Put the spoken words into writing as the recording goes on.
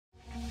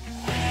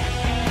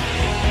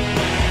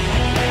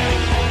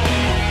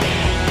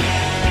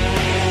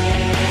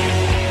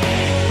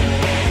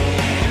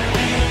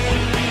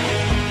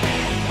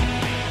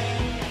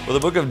Well,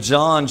 the book of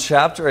John,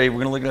 chapter 8,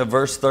 we're going to look at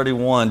verse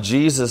 31.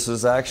 Jesus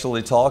is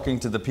actually talking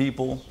to the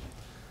people,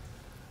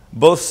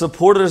 both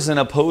supporters and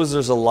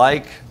opposers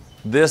alike.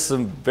 This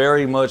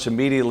very much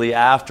immediately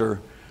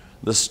after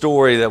the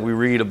story that we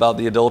read about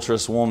the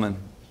adulterous woman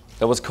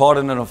that was caught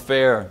in an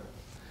affair.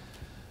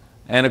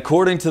 And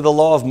according to the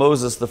law of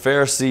Moses, the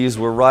Pharisees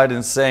were right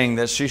in saying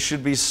that she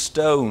should be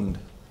stoned.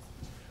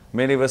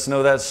 Many of us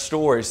know that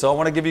story. So I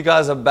want to give you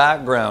guys a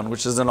background,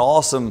 which is an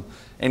awesome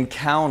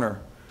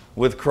encounter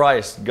with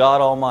Christ,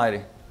 God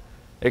Almighty,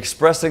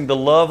 expressing the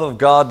love of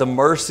God, the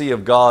mercy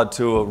of God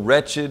to a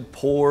wretched,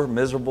 poor,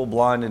 miserable,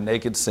 blind, and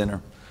naked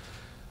sinner.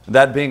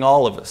 That being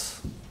all of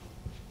us.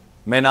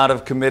 May not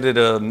have committed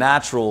a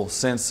natural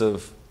sense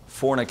of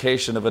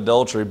fornication, of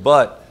adultery,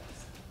 but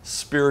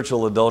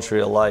spiritual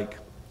adultery alike.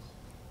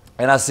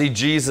 And I see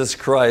Jesus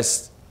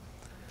Christ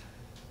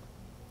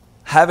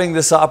having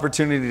this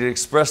opportunity to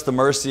express the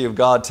mercy of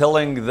God,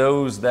 telling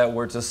those that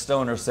were to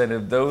stone her, said,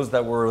 if those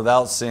that were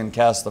without sin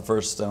cast the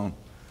first stone.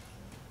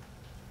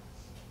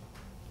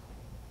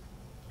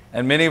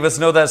 And many of us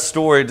know that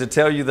story to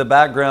tell you the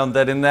background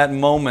that in that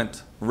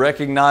moment,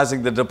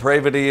 recognizing the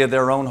depravity of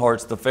their own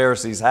hearts, the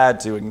Pharisees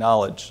had to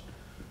acknowledge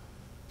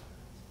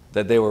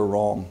that they were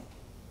wrong.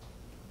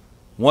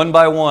 One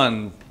by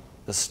one,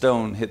 the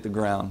stone hit the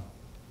ground.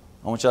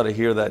 I want y'all to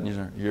hear that.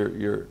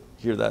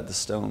 Hear that, the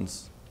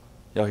stones.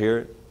 Y'all hear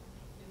it?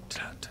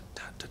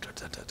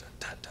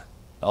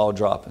 All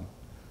dropping.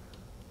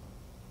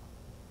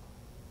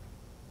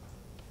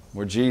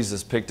 Where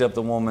Jesus picked up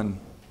the woman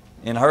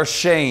in her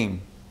shame,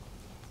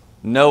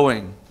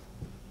 knowing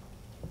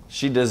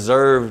she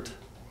deserved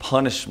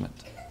punishment.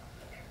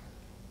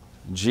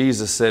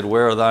 Jesus said,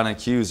 where are thine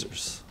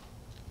accusers?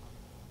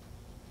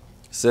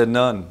 He said,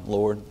 none,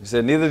 Lord. He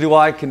said, neither do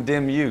I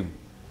condemn you.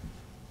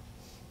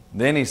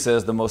 Then he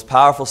says the most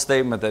powerful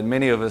statement that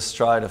many of us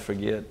try to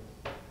forget.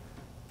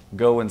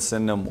 Go and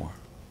sin no more.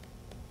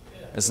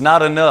 It's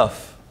not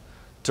enough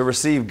to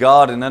receive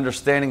God and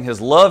understanding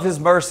His love, His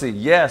mercy.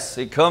 Yes,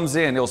 it comes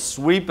in. He'll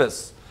sweep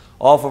us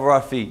off of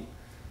our feet.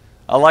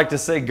 I like to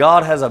say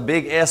God has a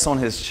big S on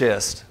His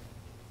chest.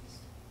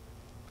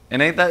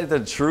 And ain't that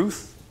the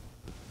truth?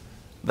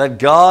 That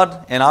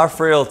God in our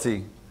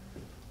frailty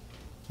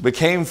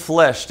became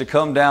flesh to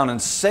come down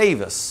and save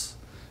us.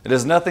 It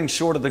is nothing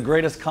short of the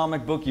greatest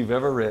comic book you've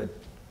ever read.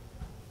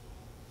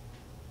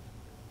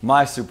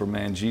 My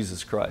Superman,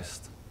 Jesus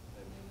Christ.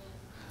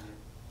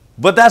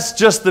 But that's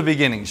just the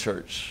beginning,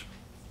 church.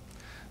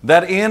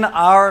 That in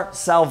our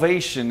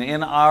salvation,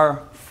 in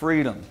our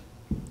freedom,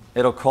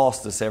 it'll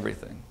cost us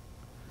everything.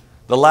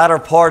 The latter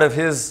part of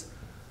His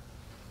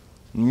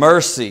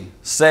mercy,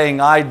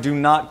 saying, I do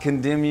not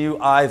condemn you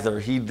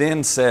either. He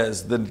then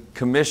says, the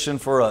commission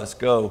for us,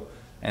 go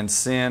and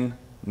sin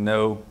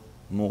no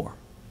more.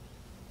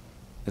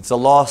 It's a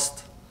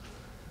lost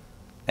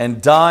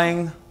and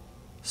dying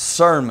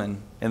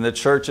sermon in the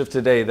church of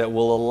today that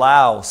will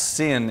allow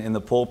sin in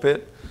the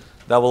pulpit,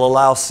 that will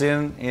allow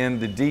sin in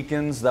the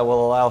deacons, that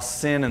will allow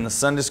sin in the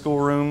Sunday school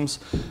rooms,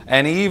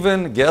 and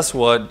even, guess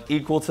what,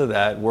 equal to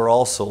that, we're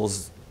all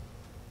souls,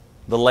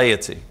 the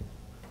laity.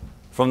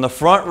 From the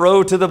front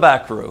row to the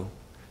back row,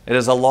 it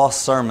is a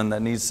lost sermon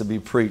that needs to be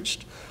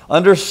preached.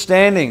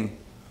 Understanding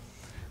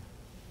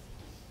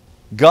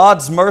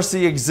God's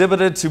mercy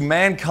exhibited to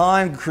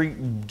mankind,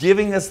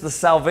 giving us the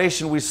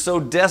salvation we so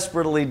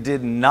desperately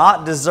did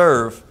not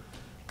deserve,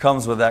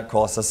 comes with that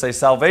cost. I say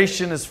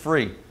salvation is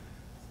free,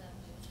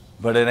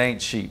 but it ain't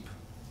cheap.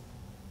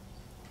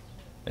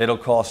 It'll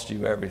cost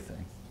you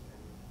everything.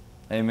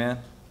 Amen?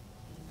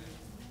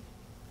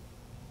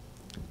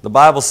 The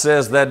Bible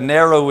says that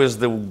narrow is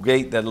the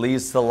gate that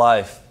leads to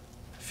life.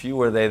 Few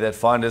are they that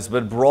find it,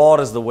 but broad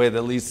is the way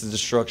that leads to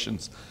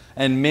destructions,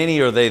 and many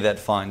are they that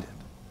find it.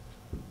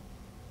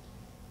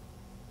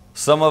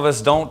 Some of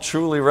us don't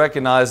truly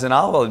recognize, and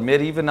I'll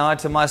admit, even I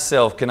to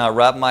myself cannot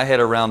wrap my head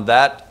around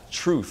that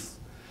truth,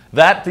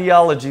 that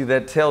theology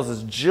that tells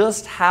us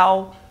just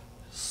how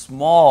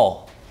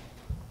small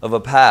of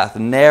a path,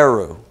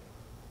 narrow,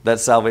 that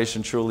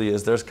salvation truly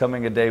is. There's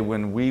coming a day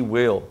when we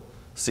will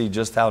see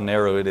just how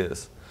narrow it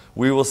is.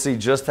 We will see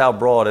just how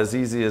broad, as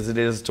easy as it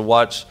is to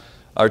watch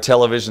our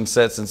television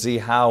sets and see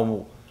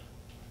how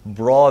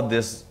broad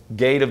this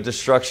gate of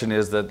destruction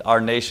is, that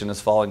our nation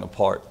is falling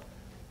apart.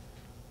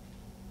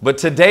 But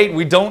to date,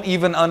 we don't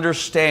even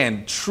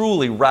understand,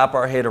 truly wrap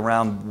our head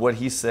around what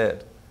He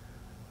said.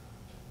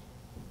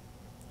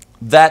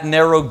 That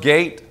narrow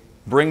gate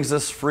brings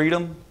us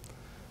freedom,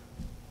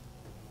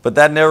 but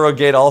that narrow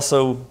gate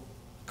also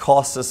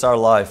costs us our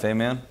life.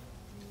 Amen?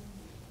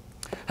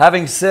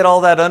 Having said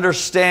all that,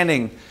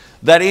 understanding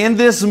that in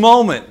this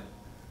moment,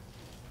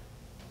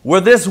 where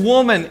this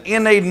woman,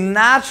 in a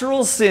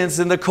natural sense,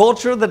 in the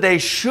culture of the day,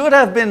 should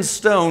have been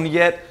stoned,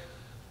 yet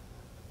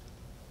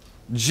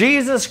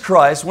Jesus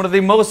Christ, one of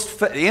the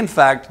most, in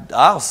fact,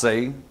 I'll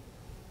say,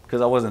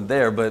 because I wasn't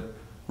there, but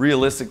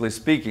realistically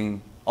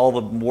speaking, all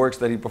the works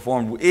that He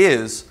performed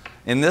is,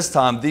 in this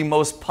time, the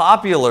most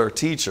popular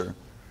teacher.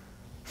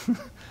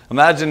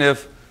 Imagine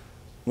if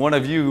one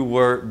of you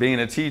were being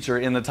a teacher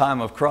in the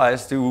time of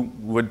Christ who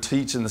would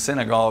teach in the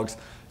synagogues,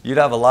 you'd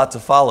have a lot to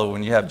follow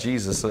when you have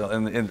Jesus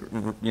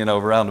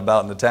around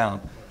about in the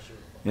town.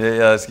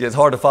 Yeah, it's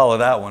hard to follow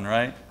that one,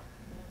 right?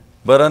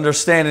 But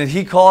understanding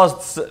he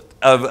caused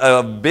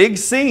a big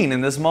scene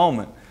in this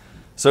moment.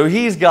 So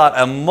he's got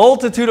a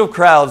multitude of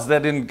crowds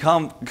that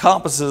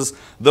encompasses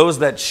those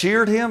that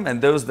cheered him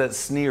and those that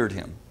sneered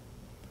him.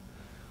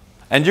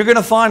 And you're going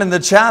to find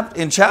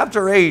in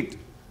chapter 8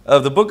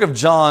 of the book of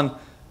John,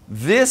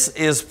 this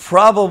is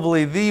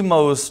probably the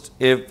most,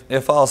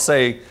 if I'll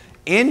say,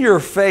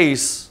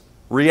 in-your-face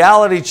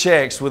reality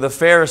checks with the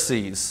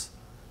Pharisees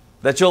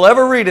that you'll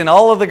ever read in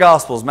all of the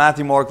Gospels,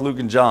 Matthew, Mark, Luke,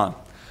 and John.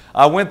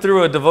 I went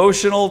through a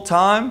devotional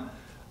time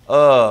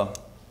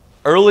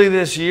early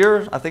this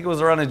year, I think it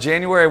was around in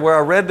January, where I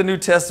read the New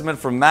Testament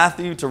from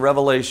Matthew to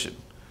Revelation.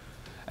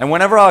 And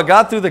whenever I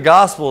got through the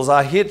Gospels,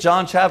 I hit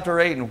John chapter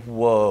 8 and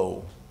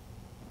whoa.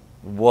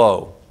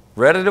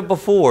 Read it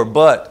before,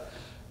 but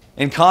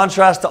in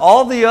contrast to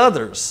all the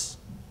others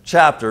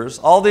chapters,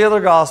 all the other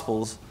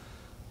Gospels,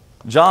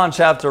 John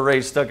chapter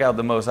 8 stuck out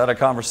the most. I had a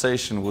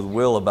conversation with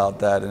Will about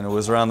that, and it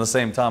was around the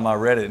same time I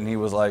read it, and he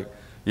was like,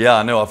 yeah,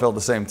 I know, I felt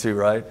the same too,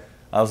 right?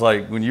 I was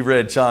like, when you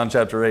read John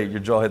chapter 8, your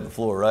jaw hit the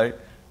floor, right?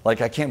 Like,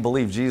 I can't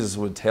believe Jesus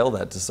would tell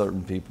that to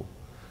certain people.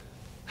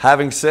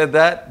 Having said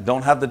that,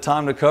 don't have the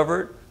time to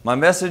cover it. My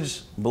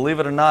message, believe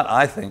it or not,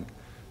 I think,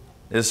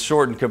 is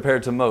shortened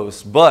compared to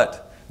most.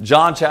 But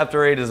John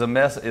chapter 8 is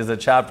a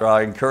chapter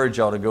I encourage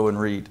y'all to go and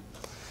read.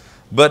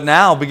 But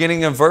now,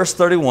 beginning in verse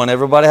 31,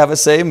 everybody have it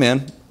say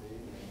amen.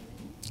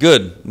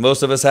 Good.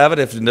 Most of us have it.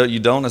 If you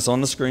don't, it's on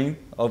the screen,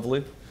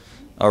 hopefully.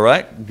 All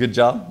right. Good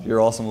job.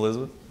 You're awesome,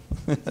 Elizabeth.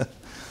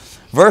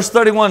 Verse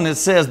 31, it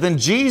says, Then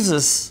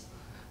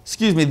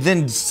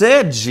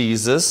said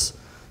Jesus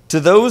to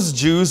those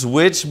Jews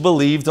which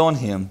believed on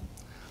him,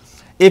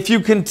 If you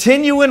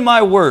continue in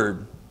my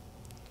word,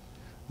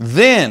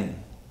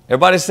 then,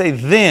 everybody say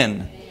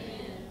then.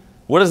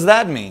 What does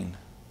that mean?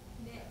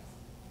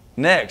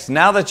 Next.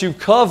 Now that you've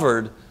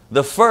covered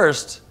the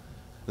first,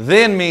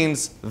 then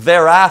means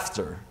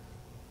thereafter.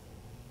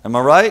 Am I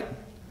right?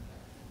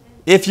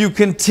 If you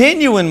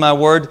continue in my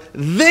word,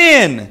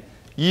 then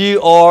ye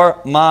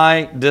are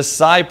my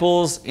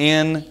disciples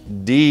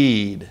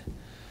indeed.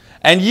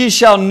 And ye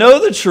shall know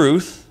the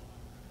truth,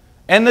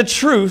 and the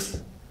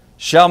truth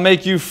shall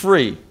make you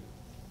free.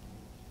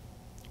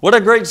 What a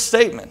great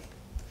statement.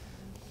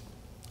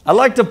 I'd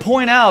like to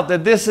point out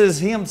that this is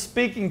him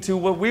speaking to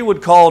what we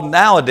would call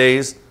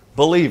nowadays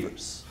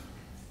believers.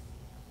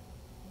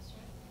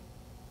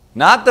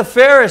 Not the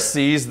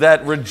Pharisees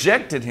that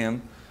rejected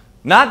him,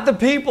 not the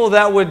people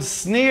that would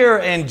sneer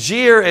and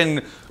jeer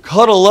and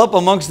huddle up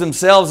amongst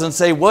themselves and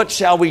say, what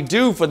shall we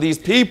do for these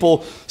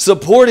people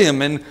support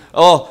him and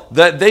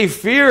that they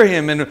fear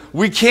him and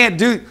we can't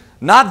do.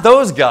 Not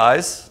those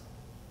guys,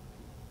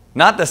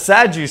 not the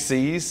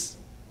Sadducees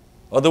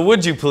or the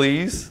would you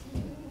please,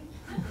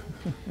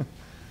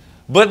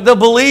 but the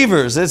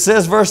believers. It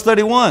says verse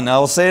 31, I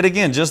will say it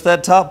again, just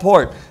that top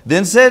part.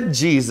 Then said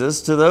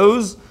Jesus to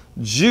those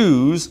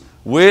Jews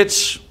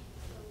which,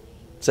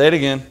 say it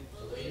again.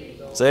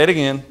 Say it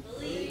again.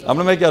 I'm going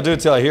to make y'all do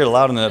it till I hear it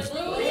loud enough. Woo!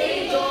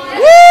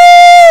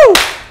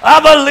 I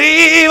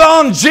believe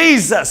on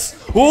Jesus.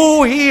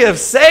 Ooh, he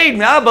has saved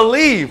me. I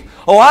believe.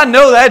 Oh, I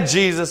know that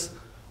Jesus.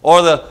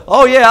 Or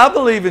oh yeah, I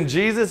believe in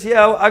Jesus.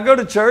 Yeah, I go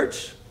to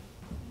church.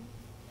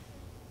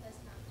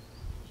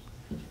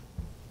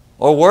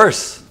 Or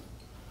worse,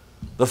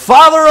 the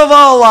father of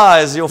all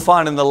lies, you'll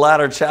find in the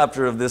latter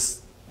chapter of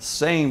this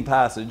same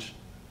passage,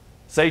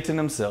 Satan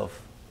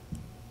himself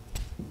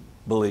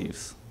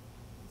believes.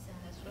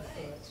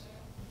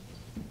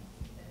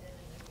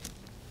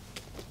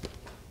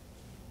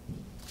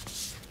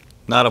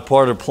 Not a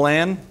part of the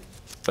plan,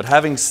 but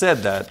having said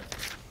that,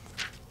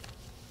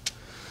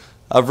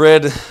 I've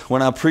read,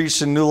 when I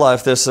preached in New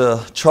Life, there's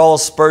a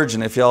Charles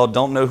Spurgeon. If y'all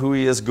don't know who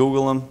he is,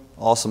 Google him.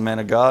 Awesome man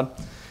of God.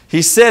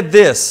 He said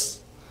this,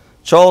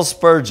 Charles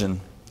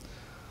Spurgeon,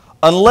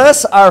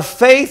 unless our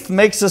faith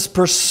makes us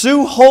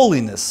pursue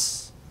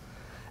holiness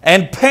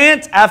and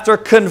pant after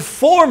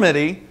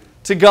conformity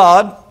to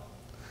God,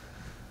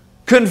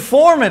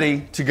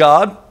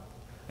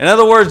 in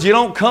other words, you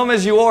don't come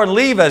as you are and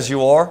leave as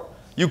you are.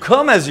 You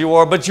come as you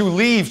are, but you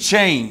leave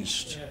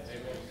changed.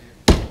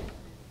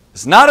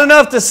 It's not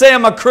enough to say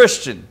I'm a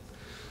Christian.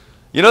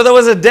 You know, there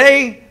was a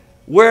day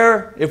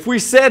where if we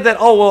said that,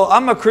 oh, well,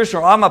 I'm a Christian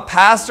or I'm a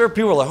pastor,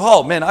 people were like,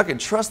 oh, man, I can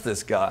trust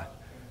this guy.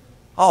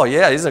 Oh,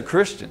 yeah, he's a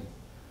Christian.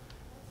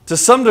 To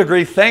some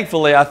degree,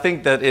 thankfully, I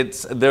think that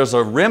there's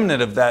a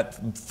remnant of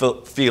that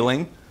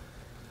feeling.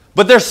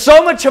 But there's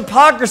so much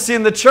hypocrisy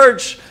in the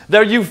church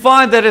that you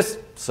find that it's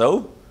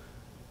so.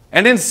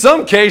 And in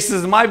some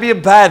cases, it might be a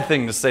bad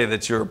thing to say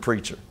that you're a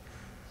preacher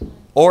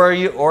or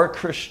a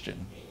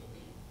Christian.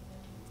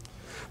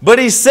 But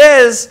he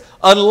says,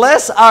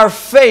 unless our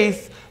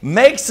faith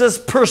makes us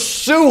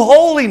pursue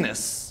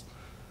holiness,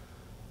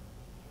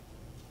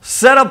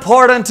 set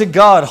apart unto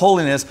God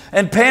holiness,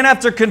 and pant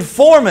after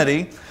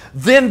conformity,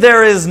 then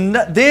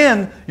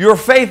then your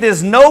faith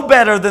is no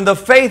better than the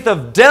faith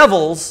of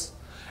devils,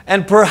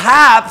 and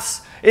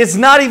perhaps it's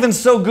not even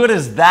so good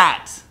as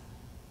that.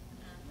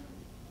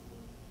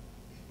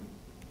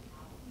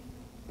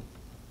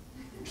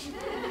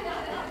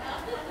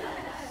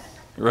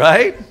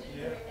 Right?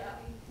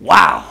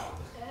 Wow.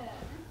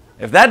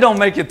 If that don't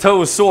make your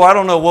toes sore, I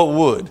don't know what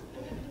would.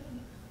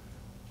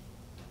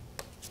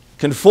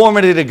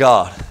 Conformity to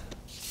God.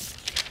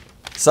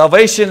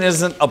 Salvation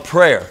isn't a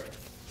prayer.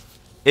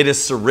 It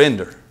is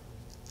surrender.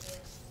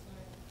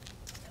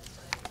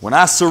 When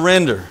I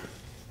surrender,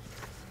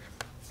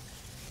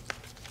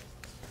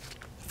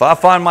 if I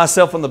find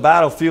myself on the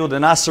battlefield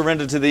and I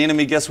surrender to the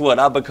enemy, guess what?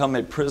 I become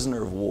a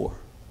prisoner of war.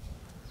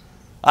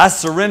 I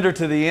surrender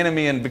to the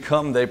enemy and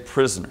become their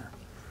prisoner.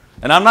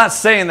 And I'm not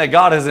saying that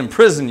God has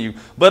imprisoned you,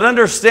 but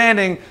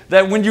understanding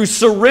that when you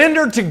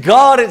surrender to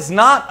God, it's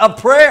not a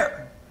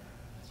prayer.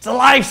 It's a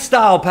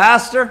lifestyle,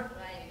 Pastor.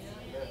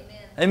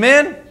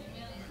 Amen?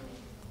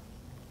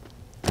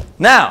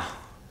 Now,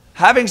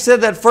 having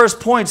said that first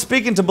point,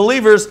 speaking to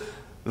believers,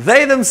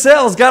 they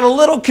themselves got a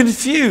little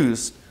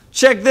confused.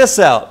 Check this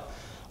out.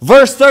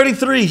 Verse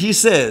 33, he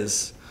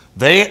says,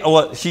 He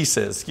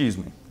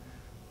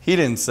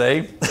didn't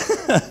say.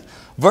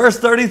 Verse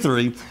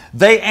 33,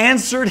 they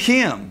answered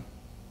him.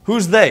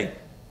 Who's they?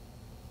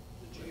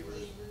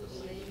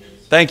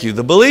 Thank you.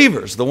 The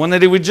believers. The one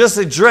that we just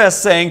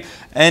addressed, saying,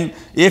 and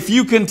if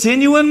you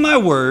continue in my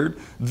word,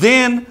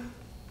 then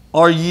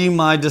are ye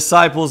my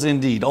disciples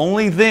indeed.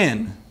 Only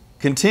then,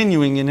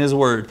 continuing in his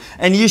word.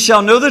 And ye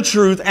shall know the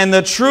truth, and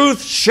the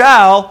truth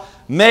shall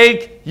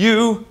make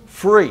you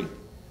free.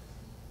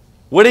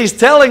 What he's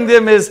telling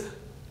them is,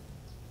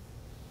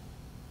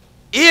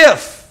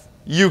 if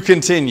you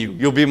continue,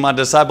 you'll be my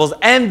disciples,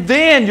 and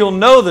then you'll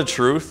know the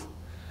truth,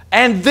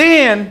 and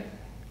then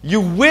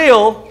you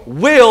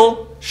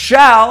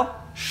shall,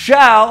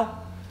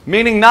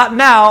 meaning not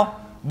now,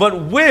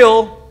 but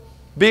will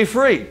be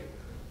free.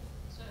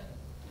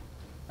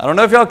 I don't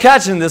know if y'all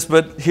catching this,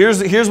 but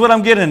here's what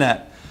I'm getting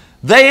at.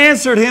 They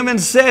answered him and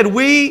said,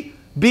 we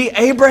be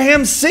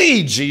Abraham's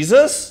seed,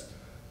 Jesus,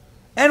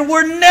 and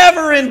we're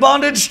never in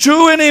bondage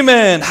to any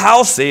man.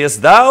 How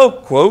sayest thou,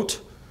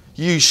 quote,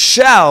 you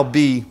shall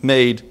be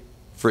made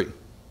free?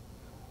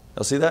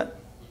 Y'all see that?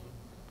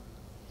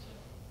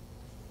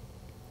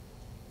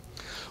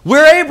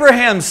 We're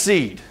Abraham's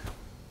seed.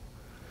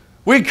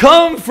 We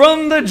come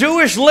from the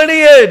Jewish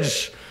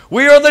lineage.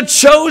 We are the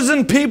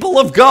chosen people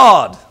of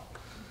God.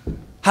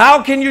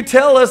 How can you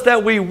tell us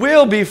that we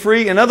will be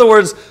free? In other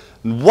words,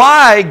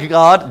 why,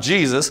 God,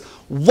 Jesus,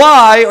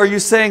 why are you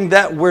saying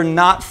that we're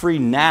not free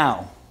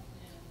now?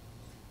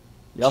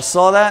 Y'all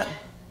saw that?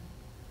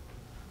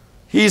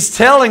 He's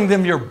telling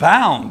them you're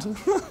bound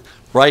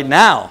right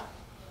now.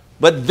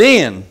 But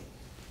then,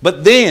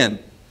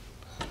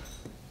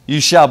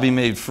 you shall be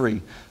made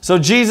free. So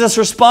Jesus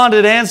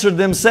responded, answered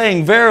them,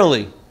 saying,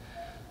 verily,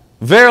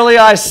 verily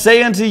I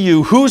say unto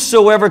you,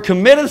 whosoever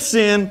committeth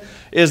sin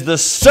is the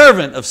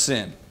servant of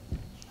sin.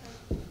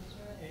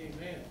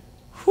 Amen.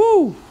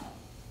 Whew.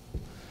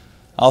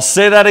 I'll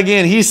say that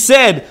again. He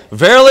said,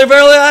 verily,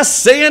 verily I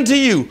say unto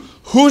you,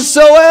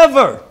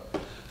 whosoever.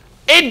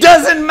 It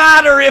doesn't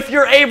matter if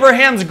you're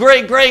Abraham's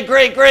great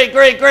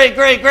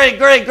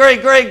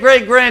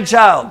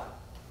grandchild.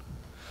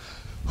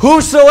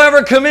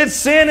 Whosoever commits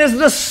sin is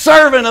the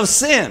servant of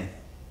sin.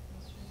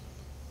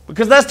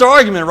 Because that's the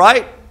argument,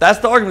 right? That's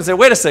the argument. Say,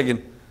 wait a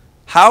second.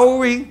 How are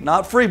we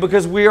not free?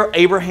 Because we are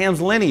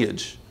Abraham's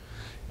lineage.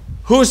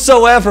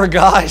 Whosoever,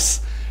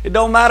 guys. It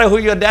don't matter who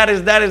your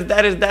daddy's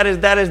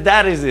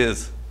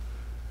is.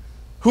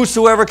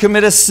 Whosoever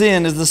committeth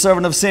sin is the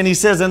servant of sin. He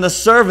says, and the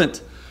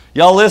servant,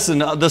 y'all listen,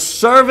 the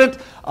servant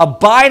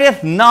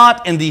abideth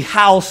not in the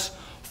house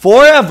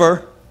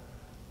forever.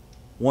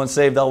 Once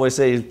saved, always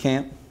saved,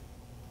 can't.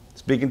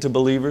 Speaking to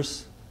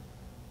believers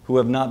who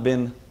have not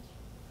been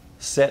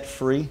set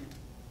free.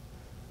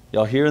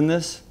 Y'all hearing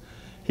this?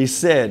 He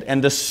said,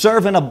 and the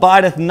servant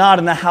abideth not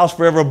in the house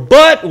forever,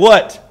 but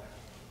what?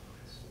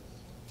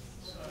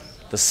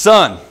 The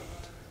son.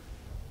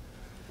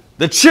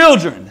 The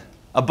children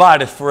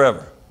abideth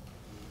forever.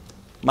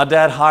 My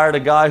dad hired a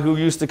guy who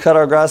used to cut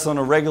our grass on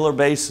a regular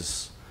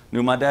basis.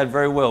 Knew my dad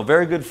very well.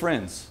 Very good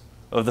friends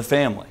of the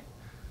family.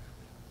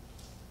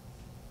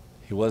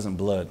 He wasn't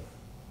blood.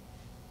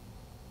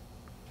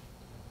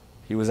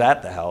 He was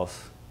at the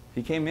house.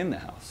 He came in the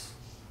house.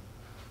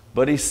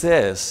 But he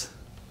says,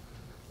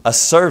 a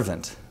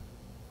servant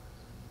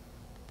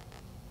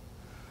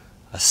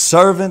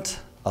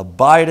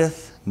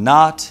abideth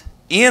not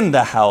in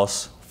the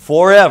house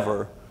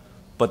forever,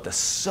 but the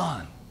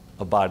son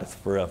abideth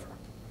forever.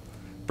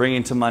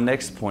 Bringing to my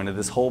next point of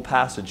this whole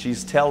passage,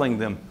 he's telling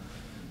them,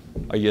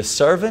 are you a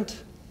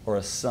servant or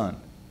a son?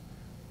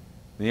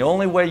 The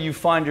only way you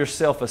find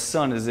yourself a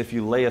son is if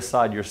you lay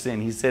aside your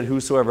sin. He said,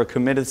 whosoever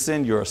committeth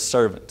sin, you're a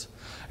servant.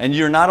 And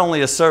you're not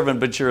only a servant,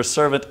 but you're a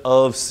servant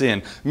of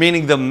sin.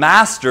 Meaning the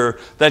master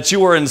that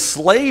you are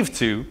enslaved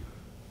to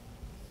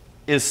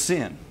is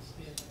sin.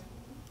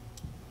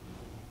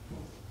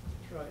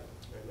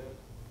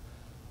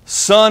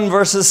 Son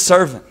versus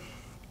servant.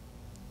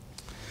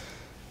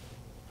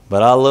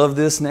 But I love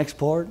this next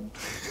part.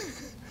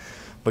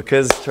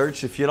 Because,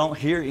 church, if you don't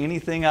hear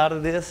anything out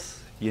of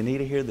this, you need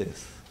to hear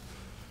this.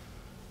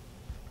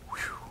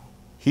 Whew.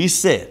 He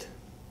said,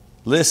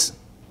 listen,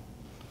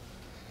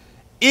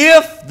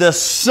 if the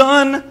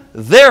Son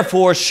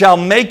therefore shall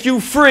make you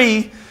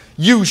free,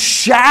 you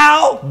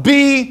shall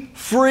be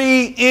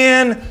free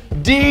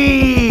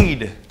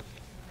indeed.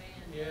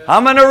 Yeah.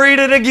 I'm going to read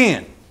it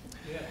again.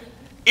 Yeah.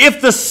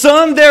 If the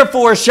Son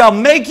therefore shall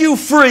make you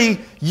free,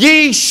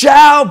 ye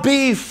shall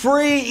be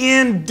free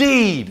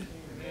indeed.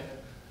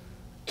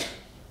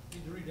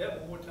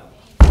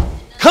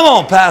 Come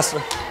on,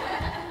 Pastor.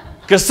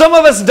 Because some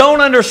of us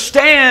don't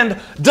understand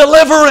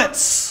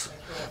deliverance.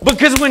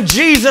 Because when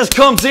Jesus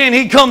comes in,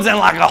 He comes in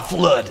like a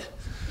flood.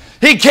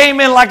 He came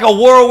in like a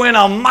whirlwind,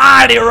 a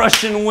mighty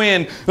rushing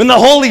wind. When the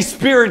Holy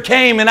Spirit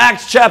came in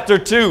Acts chapter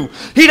 2.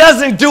 He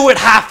doesn't do it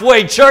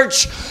halfway,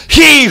 church.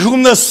 He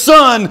whom the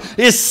Son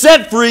is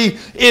set free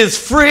is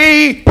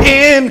free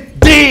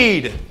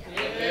indeed.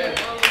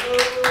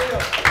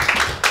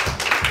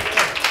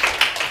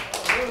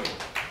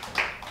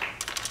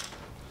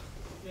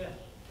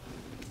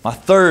 My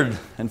third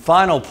and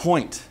final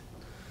point.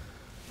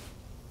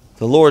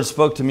 The Lord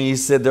spoke to me. He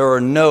said there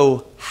are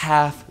no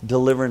half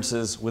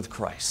deliverances with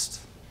Christ.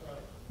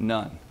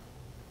 None.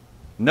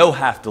 No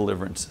half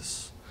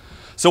deliverances.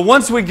 So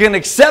once we can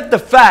accept the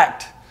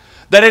fact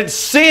that it's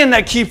sin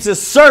that keeps us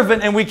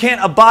servant and we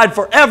can't abide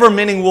forever,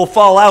 meaning we'll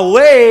fall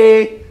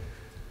away,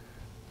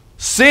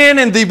 sin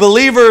in the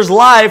believer's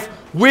life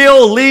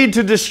will lead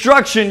to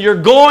destruction.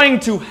 You're going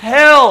to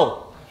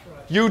hell.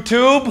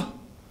 YouTube,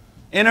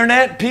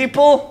 internet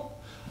people,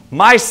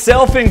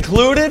 myself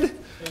included,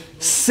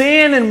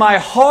 sin in my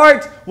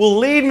heart will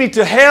lead me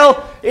to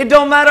hell. It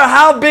don't matter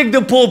how big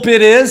the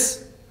pulpit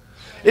is.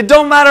 It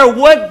don't matter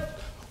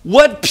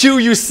what pew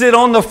you sit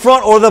on, the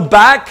front or the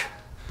back.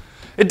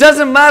 It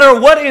doesn't matter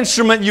what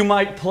instrument you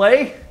might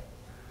play.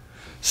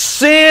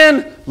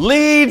 Sin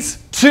leads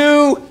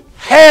to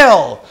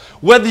hell.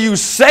 Whether you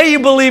say you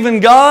believe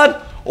in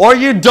God or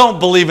you don't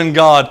believe in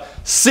God,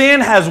 sin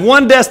has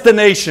one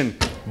destination: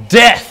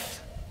 death.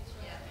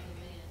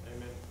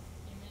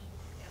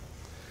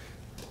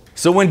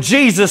 So when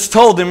Jesus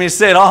told him, He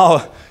said,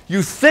 oh,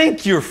 you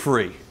think you're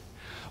free,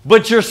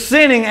 but you're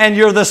sinning and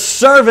you're the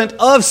servant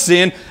of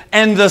sin,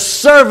 and the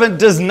servant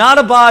does not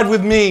abide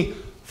with me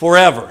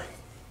forever.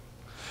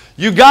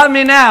 You got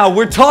me now.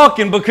 We're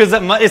talking because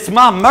it's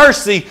my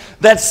mercy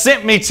that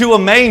sent me to a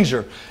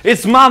manger.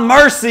 It's my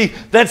mercy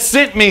that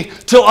sent me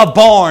to a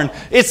barn.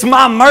 It's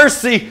my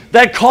mercy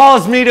that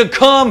caused me to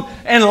come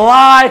and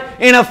lie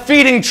in a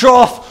feeding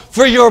trough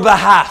for your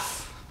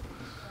behalf.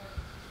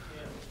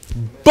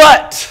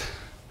 But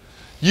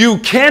you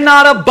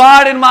cannot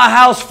abide in my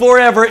house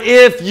forever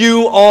if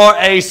you are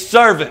a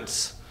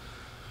servant.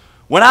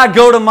 When I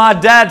go to my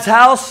dad's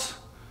house,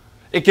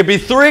 it could be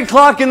 3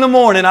 o'clock in the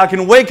morning. I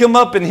can wake him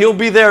up and he'll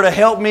be there to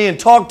help me and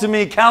talk to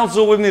me,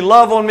 counsel with me,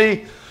 love on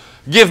me,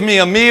 give me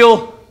a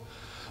meal.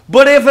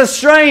 But if a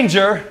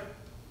stranger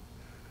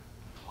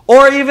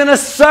or even a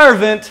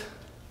servant,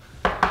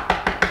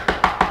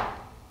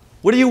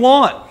 what do you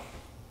want?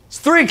 It's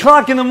 3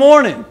 o'clock in the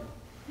morning.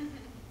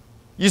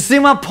 You see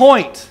my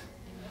point?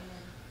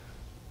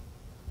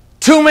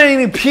 Too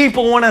many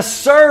people want to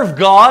serve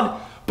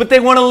God, but they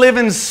want to live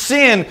in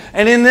sin.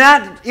 And in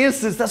that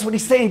instance, that's what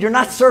He's saying. You're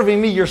not serving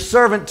me, you're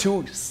servant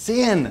to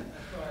sin.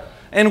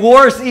 And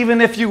worse, even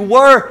if you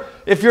were,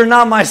 if you're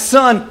not my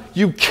son,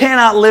 you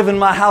cannot live in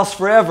my house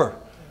forever.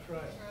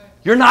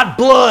 You're not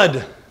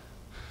blood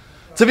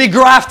to be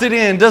grafted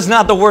in. Does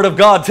not the Word of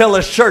God tell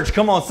us, church?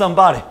 Come on,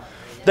 somebody.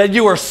 That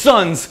you are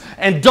sons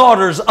and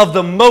daughters of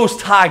the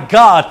Most High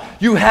God.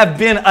 You have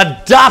been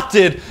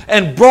adopted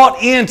and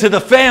brought into the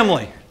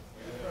family.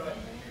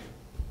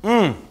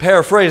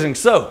 Paraphrasing.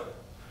 So,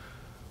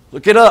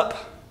 look it up.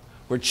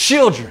 We're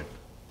children.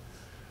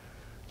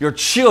 Your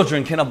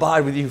children can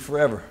abide with you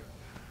forever.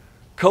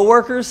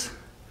 Co-workers,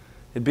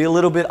 it'd be a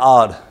little bit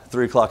odd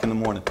 3 o'clock in the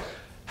morning.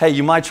 Hey,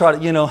 you might try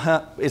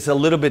to, it's a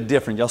little bit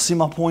different. Y'all see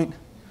my point?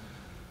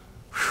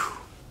 Whew.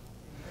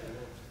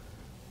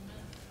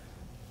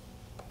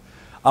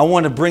 I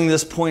want to bring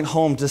this point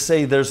home to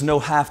say there's no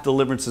half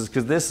deliverances,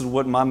 because this is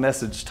what my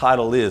message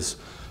title is.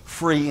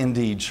 Free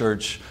indeed,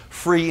 church.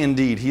 Free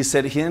indeed. He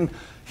said,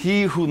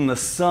 he whom the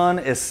Son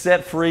is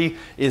set free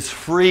is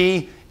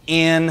free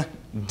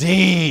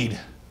indeed.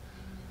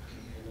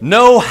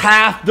 No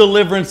half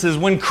deliverances.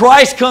 When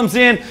Christ comes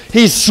in,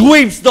 He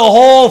sweeps the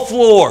whole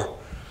floor.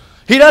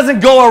 He doesn't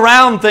go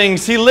around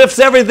things. He lifts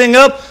everything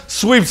up,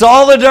 sweeps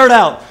all the dirt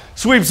out,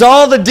 sweeps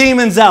all the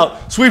demons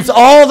out, sweeps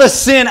all the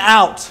sin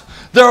out.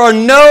 There are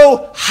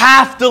no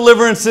half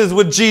deliverances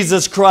with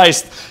Jesus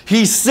Christ.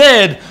 He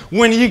said,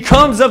 when He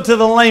comes up to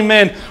the lame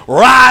man,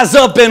 rise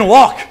up and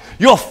walk.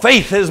 Your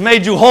faith has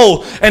made you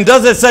whole. And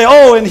does it say,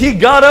 oh, and he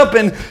got up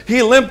and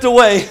he limped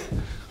away?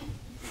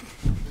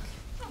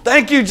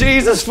 Thank you,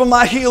 Jesus, for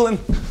my healing.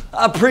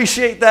 I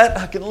appreciate that.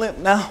 I can limp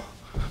now.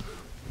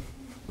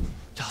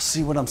 Y'all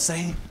see what I'm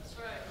saying?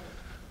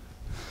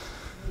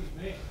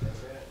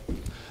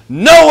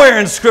 Nowhere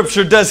in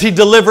Scripture does he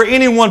deliver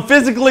anyone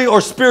physically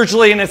or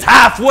spiritually and it's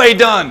halfway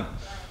done.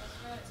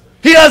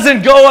 He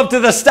doesn't go up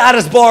to the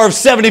status bar of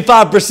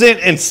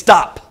 75% and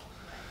stop.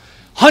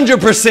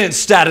 100%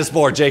 status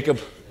bar, Jacob.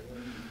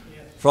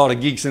 For all the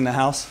geeks in the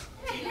house.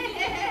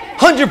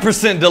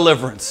 100%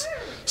 deliverance.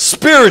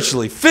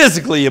 Spiritually,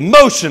 physically,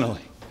 emotionally.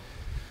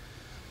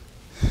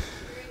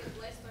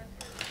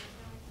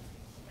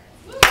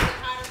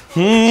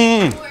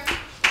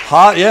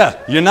 Hot,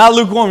 yeah. You're not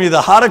lukewarm. You're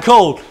either hot or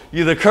cold.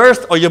 You're either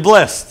cursed or you're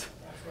blessed.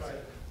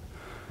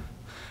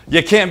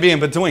 You can't be in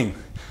between.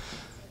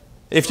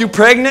 If you're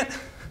pregnant,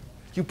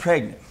 you're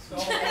pregnant.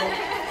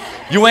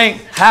 You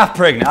ain't half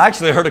pregnant. I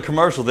actually heard a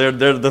commercial there.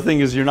 The thing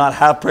is, you're not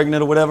half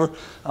pregnant or whatever.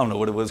 I don't know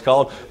what it was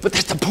called. But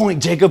that's the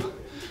point, Jacob.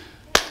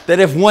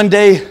 That if one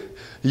day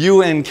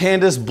you and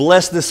Candace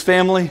bless this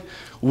family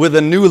with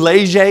a new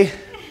Leger,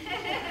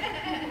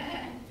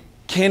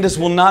 Candace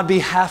will not be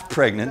half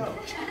pregnant.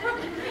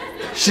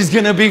 She's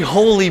going to be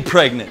wholly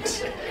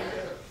pregnant.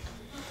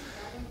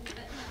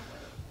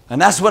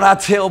 And that's what I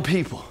tell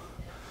people.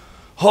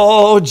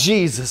 Oh,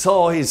 Jesus.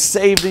 Oh, He's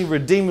saved me,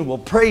 redeemed me. Well,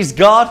 praise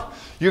God.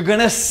 You're going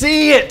to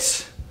see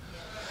it.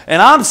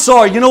 And I'm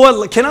sorry. You know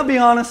what? Can I be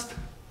honest?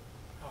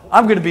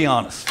 I'm going to be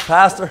honest.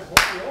 Pastor,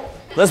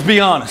 let's be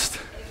honest.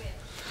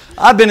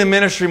 I've been in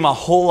ministry my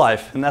whole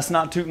life, and that's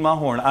not tooting my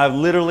horn. I've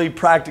literally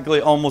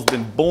practically almost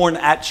been born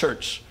at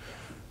church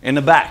in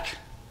the back.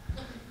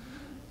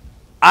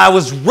 I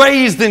was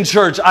raised in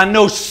church. I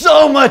know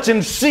so much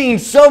and seen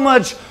so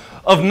much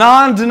of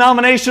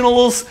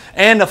non-denominationals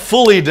and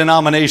fully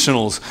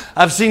denominationals.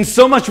 I've seen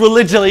so much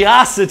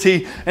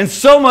religiosity and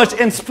so much.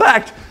 In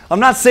fact, I'm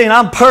not saying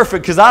I'm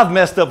perfect because I've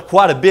messed up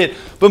quite a bit.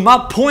 But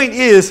my point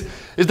is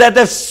that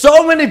there's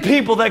so many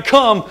people that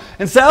come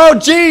and say, oh,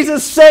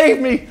 Jesus,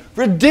 save me,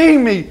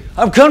 redeem me.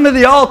 I've come to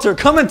the altar,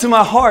 come into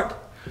my heart.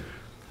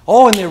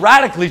 Oh, and they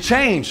radically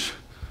change.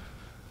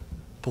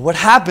 But what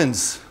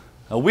happens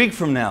a week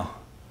from now,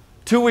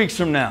 2 weeks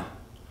from now?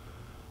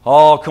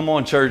 Oh, come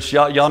on, church.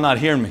 Y'all not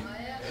hearing me.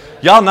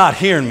 Y'all not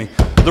hearing me.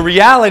 The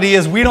reality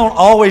is we don't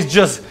always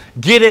just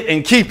get it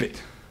and keep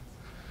it.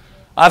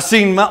 I've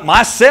seen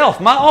myself,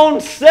 my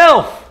own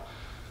self,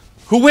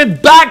 who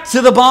went back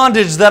to the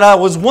bondage that I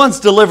was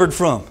once delivered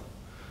from.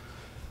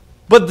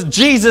 But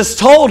Jesus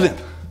told him,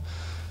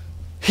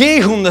 he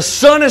whom the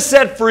Son has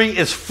set free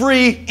is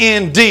free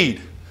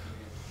indeed.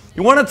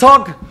 You want to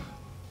talk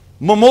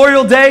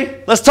Memorial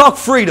Day? Let's talk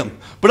freedom.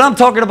 But I'm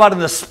talking about in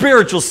the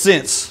spiritual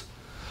sense.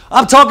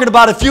 I'm talking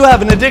about if you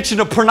have an addiction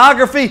to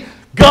pornography,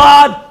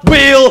 God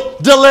will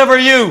deliver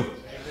you. Amen.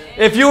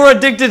 If you are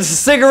addicted to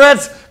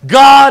cigarettes,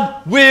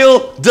 God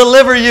will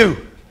deliver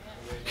you.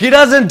 He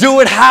doesn't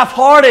do it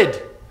half-hearted.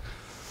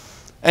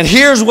 And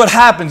here's what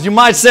happens. You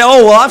might say,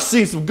 oh, well, I've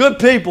seen some good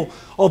people.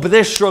 Oh, but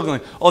they're struggling.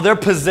 Oh, they're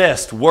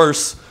possessed,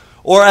 worse.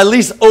 Or at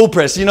least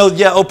oppressed. You know,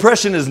 yeah,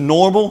 oppression is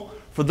normal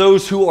for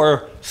those who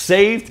are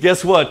saved.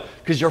 Guess what?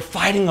 Because you're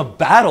fighting a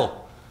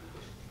battle.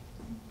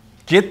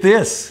 Get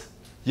this.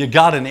 You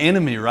got an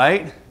enemy,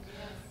 right?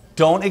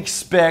 Don't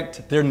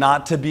expect there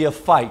not to be a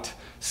fight.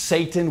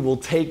 Satan will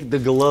take the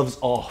gloves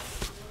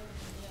off.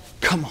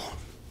 Come on.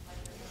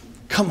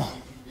 Come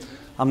on.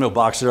 I'm no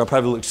boxer. I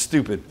probably look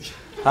stupid.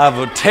 I have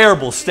a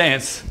terrible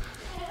stance.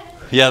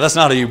 Yeah, that's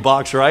not how you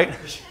box, right?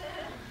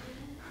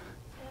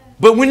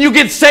 But when you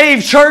get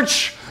saved,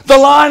 church, the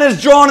line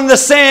is drawn in the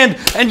sand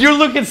and you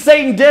look at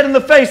Satan dead in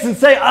the face and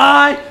say,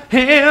 I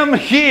am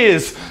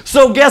his.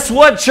 So guess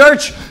what,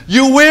 church?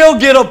 You will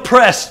get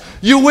oppressed.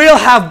 You will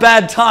have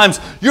bad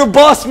times. Your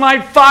boss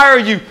might fire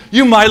you.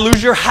 You might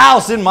lose your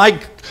house.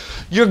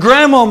 Your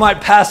grandma might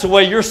pass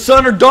away. Your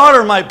son or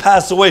daughter might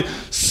pass away.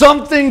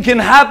 Something can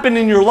happen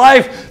in your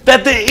life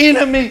that the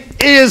enemy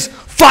is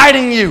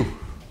fighting you.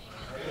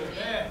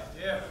 Amen.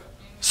 Yeah.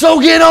 So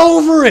get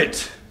over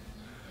it.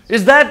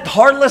 Is that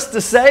heartless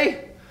to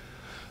say?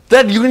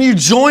 That when you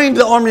join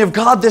the army of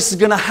God, this is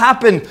going to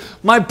happen.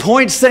 My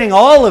point saying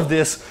all of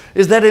this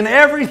is that in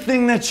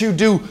everything that you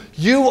do,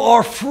 you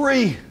are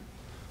free.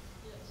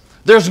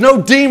 There's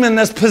no demon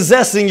that's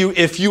possessing you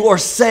if you are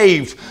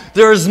saved.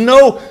 There is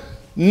no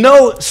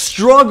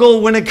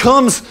struggle when it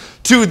comes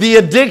to the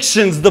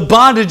addictions, the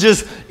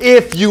bondages,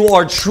 if you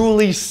are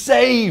truly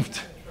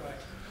saved.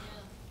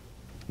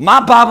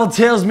 My Bible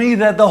tells me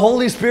that the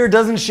Holy Spirit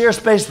doesn't share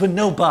space with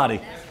nobody.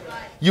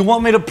 You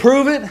want me to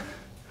prove it?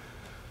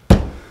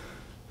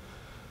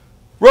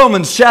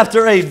 Romans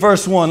chapter 8,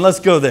 verse 1.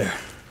 Let's go there.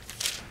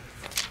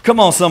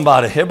 Come on,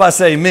 somebody. Everybody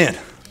say amen.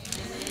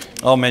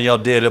 Oh, man, y'all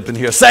dead up in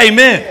here. Say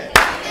amen.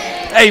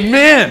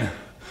 Amen.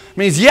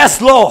 Means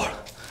yes, Lord.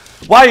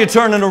 While you're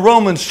turning to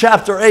Romans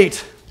chapter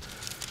 8,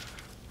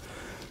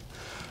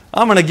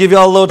 I'm going to give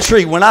y'all a little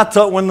treat. When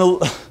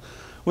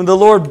the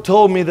Lord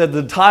told me that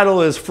the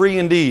title is free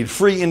indeed,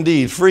 free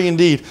indeed, free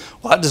indeed,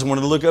 well, I just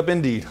wanted to look up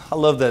indeed. I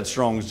love that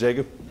Strong's,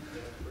 Jacob.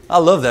 I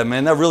love that,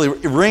 man. That really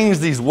rings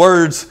these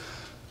words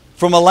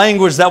from a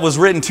language that was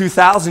written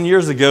 2,000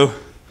 years ago.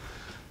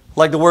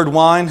 Like the word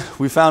wine,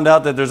 we found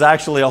out that there's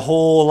actually a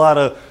whole lot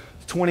of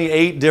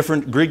 28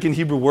 different Greek and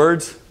Hebrew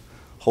words.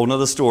 Whole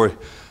nother story.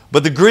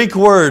 But the Greek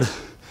word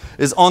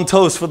is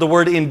ontos for the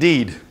word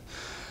indeed.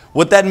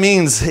 What that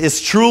means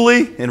is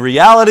truly, in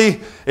reality,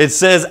 it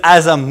says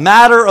as a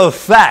matter of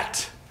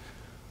fact.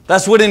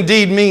 That's what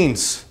indeed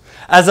means.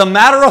 As a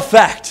matter of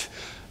fact.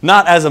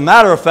 Not as a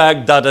matter of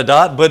fact,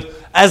 but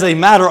as a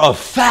matter of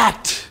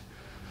fact.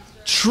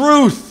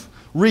 Truth,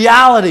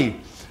 reality.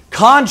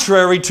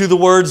 Contrary to the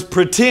words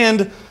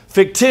pretend,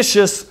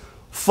 fictitious,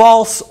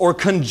 false, or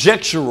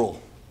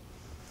conjectural.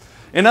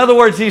 In other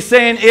words, he's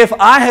saying, if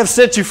I have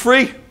set you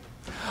free,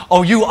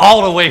 oh, you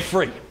all the way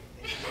free.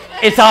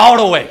 It's all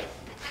the way.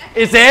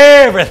 It's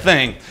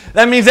everything.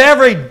 That means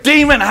every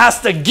demon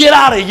has to get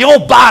out of your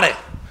body.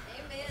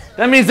 Amen.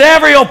 That means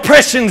every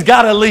oppression's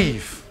got to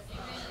leave.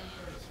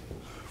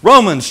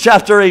 Romans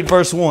chapter 8,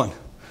 verse 1.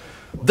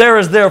 There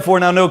is therefore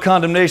now no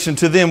condemnation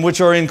to them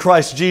which are in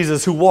Christ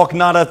Jesus, who walk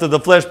not after the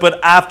flesh, but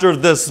after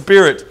the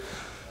Spirit.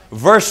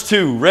 Verse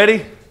 2.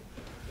 Ready?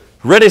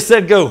 Ready,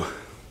 set, go.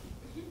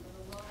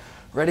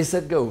 Ready,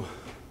 set, go.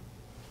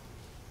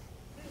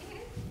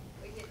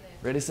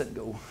 Ready, set,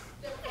 go.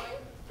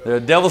 The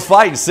devil's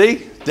fighting,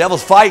 see?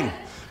 Devil's fighting.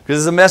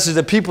 Because it's a message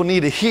that people need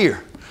to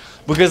hear.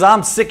 Because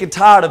I'm sick and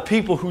tired of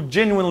people who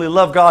genuinely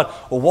love God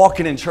are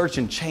walking in church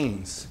in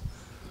chains.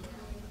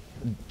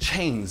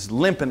 Chains,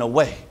 limping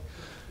away.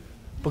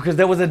 Because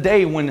there was a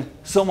day when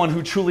someone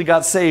who truly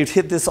got saved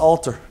hit this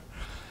altar.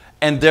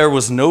 And there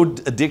was no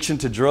addiction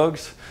to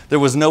drugs. There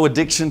was no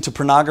addiction to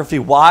pornography.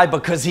 Why?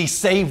 Because he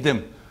saved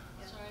them.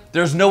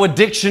 There's no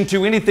addiction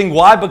to anything.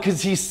 Why?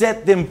 Because he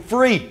set them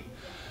free.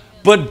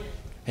 But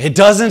it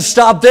doesn't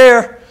stop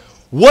there.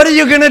 What are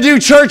you going to do,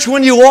 church,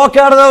 when you walk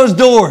out of those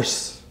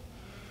doors?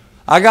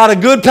 I got a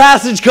good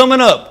passage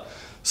coming up.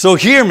 So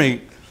hear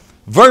me.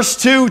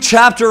 Verse 2,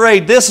 chapter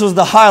 8. This was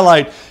the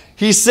highlight.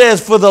 He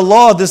says, for the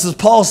law, this is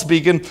Paul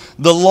speaking,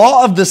 the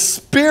law of the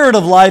Spirit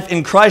of life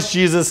in Christ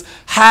Jesus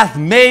hath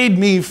made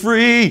me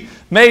free.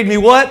 Made me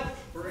what?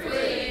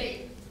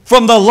 Free.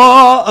 From the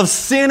law of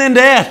sin and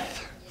death.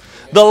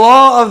 The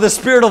law of the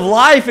Spirit of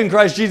life in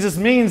Christ Jesus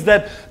means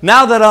that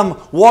now that I'm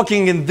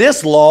walking in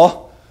this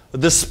law,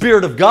 the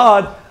Spirit of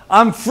God,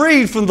 I'm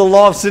freed from the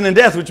law of sin and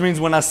death, which means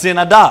when I sin,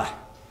 I die.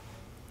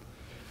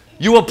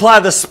 You apply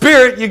the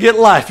Spirit, you get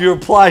life. You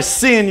apply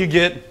sin, you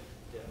get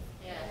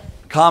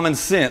common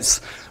sense.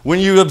 When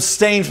you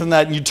abstain from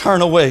that and you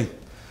turn away.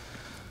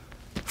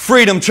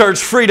 Freedom, church,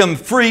 freedom,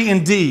 free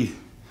indeed.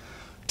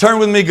 Turn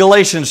with me,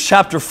 Galatians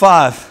chapter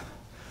 5.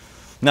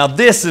 Now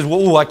this is,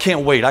 I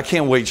can't wait. I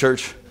can't wait,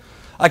 church.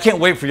 I can't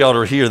wait for y'all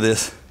to hear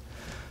this.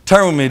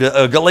 Turn with me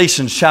to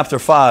Galatians chapter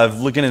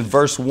 5, looking at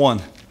verse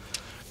 1.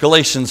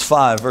 Galatians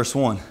 5, verse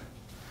 1.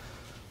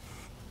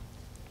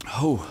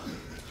 Oh.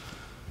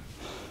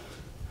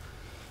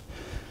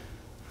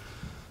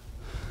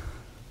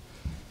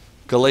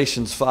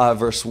 Galatians 5,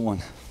 verse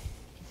 1.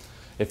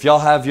 If y'all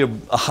have a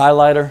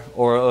highlighter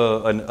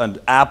or an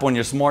app on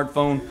your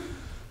smartphone,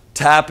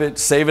 tap it,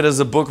 save it as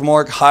a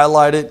bookmark,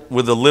 highlight it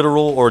with a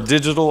literal or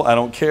digital, I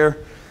don't care.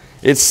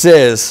 It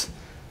says,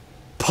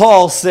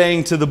 Paul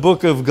saying to the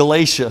book of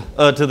Galatia,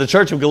 to the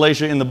church of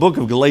Galatia in the book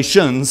of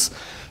Galatians,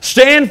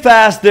 stand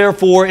fast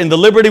therefore in the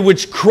liberty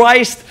which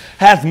Christ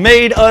hath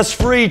made us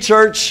free,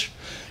 church.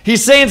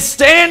 He's saying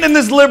stand in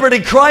this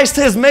liberty. Christ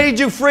has made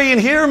you free.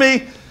 And hear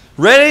me.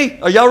 Ready?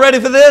 Are y'all ready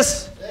for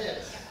this?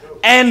 Yes.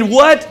 And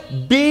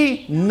what?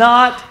 Be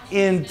not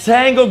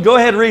entangled. Go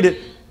ahead, read it.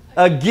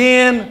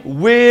 Again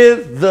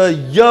with the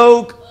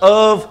yoke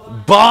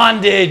of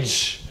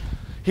bondage.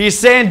 He's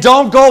saying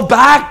don't go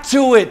back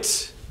to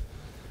it.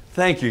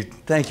 Thank you.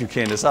 Thank you,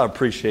 Candace. I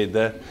appreciate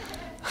that.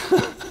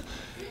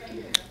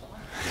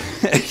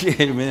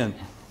 Amen.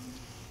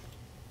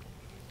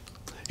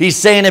 He's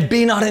saying, and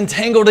be not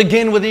entangled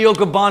again with the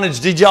yoke of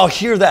bondage. Did y'all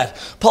hear that?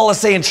 Paul is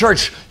saying,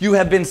 church, you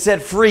have been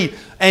set free,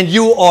 and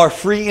you are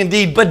free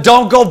indeed. But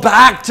don't go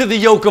back to the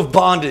yoke of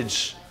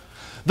bondage.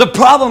 The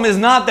problem is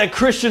not that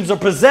Christians are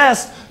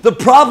possessed. The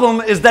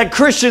problem is that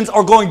Christians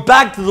are going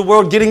back to the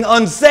world getting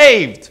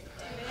unsaved.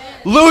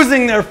 Amen.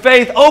 Losing their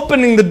faith,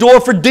 opening the door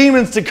for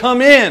demons to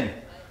come in.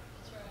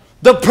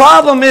 The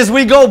problem is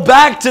we go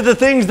back to the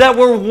things that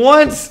were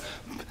once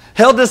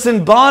held us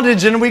in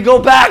bondage, and we go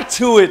back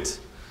to it.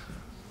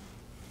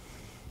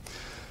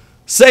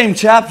 Same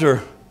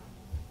chapter.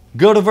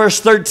 Go to verse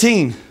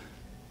 13.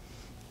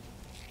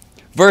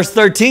 Verse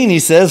 13, he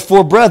says,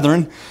 for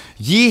brethren,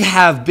 ye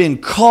have been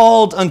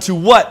called unto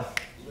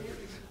what?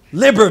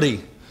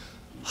 Liberty.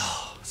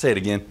 Oh, say it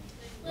again.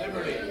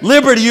 Liberty.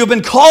 Liberty. You have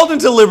been called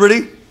into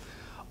liberty.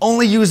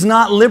 Only use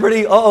not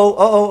liberty.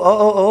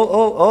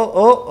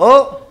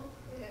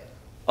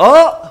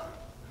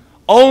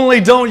 Only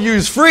don't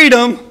use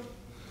freedom.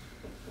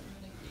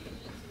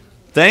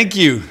 Thank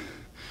you.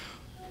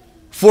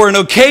 For an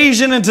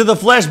occasion into the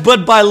flesh,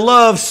 but by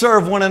love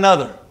serve one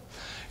another.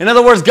 In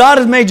other words, God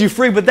has made you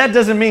free, but that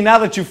doesn't mean now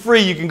that you're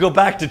free, you can go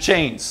back to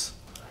chains.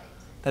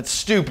 That's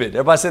stupid.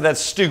 Everybody say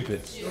that's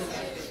stupid.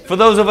 For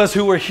those of us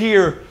who were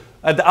here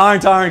at the Iron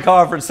to Iron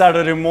Conference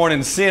Saturday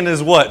morning, sin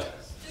is what?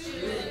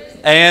 Stupid.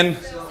 And?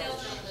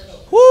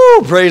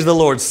 Woo, praise the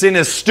Lord. Sin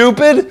is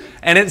stupid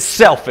and it's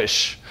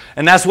selfish.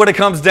 And that's what it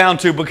comes down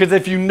to. Because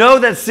if you know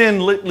that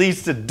sin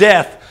leads to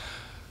death,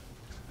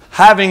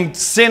 having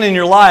sin in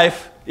your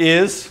life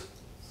is...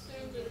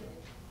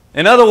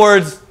 In other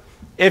words,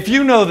 if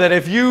you know that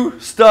if you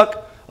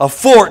stuck a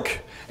fork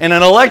in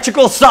an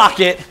electrical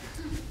socket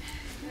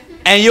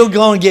and you're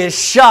going to get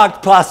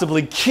shocked,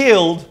 possibly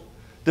killed,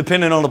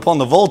 depending upon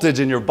the voltage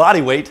and your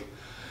body weight,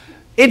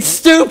 it's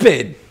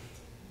stupid.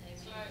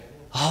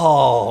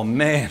 Oh,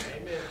 man.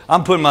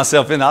 I'm putting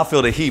myself in. I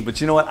feel the heat,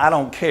 but you know what? I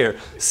don't care.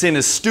 Sin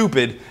is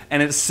stupid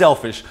and it's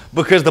selfish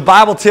because the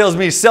Bible tells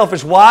me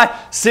selfish. Why?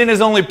 Sin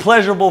is only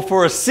pleasurable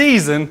for a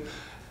season,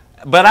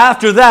 but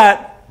after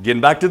that,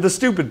 getting back to the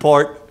stupid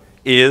part,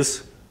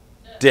 is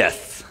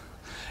death.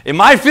 It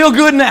might feel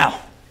good now.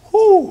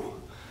 Whoo!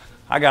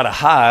 I got a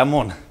high.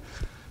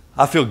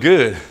 I feel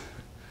good.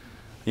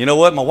 You know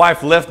what? My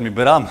wife left me,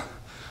 but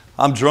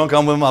I'm drunk.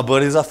 I'm with my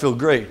buddies. I feel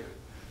great.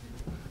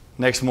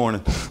 Next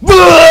morning.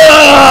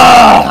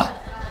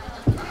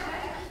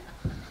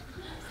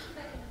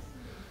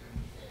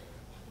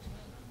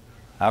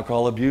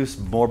 Alcohol abuse,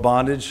 more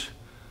bondage,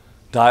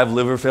 die of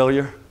liver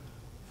failure,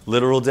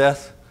 literal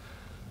death,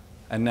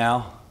 and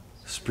now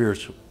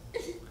spiritual,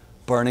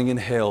 burning in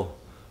hell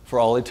for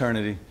all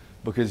eternity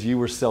because you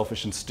were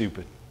selfish and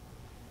stupid.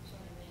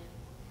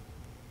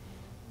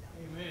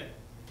 Amen.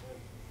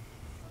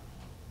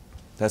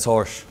 That's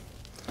harsh.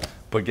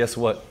 But guess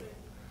what?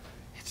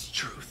 It's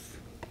truth.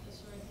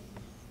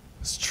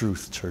 It's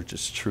truth, church.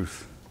 It's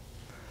truth.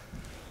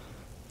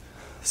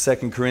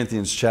 2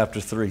 Corinthians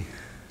chapter 3.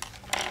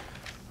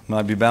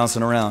 Might be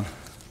bouncing around,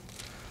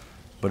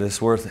 but it's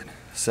worth it.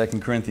 2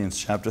 Corinthians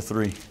chapter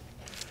 3.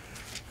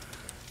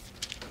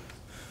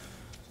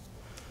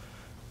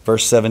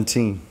 Verse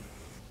 17.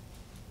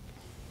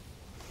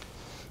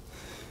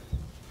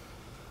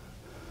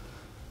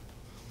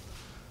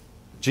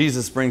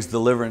 Jesus brings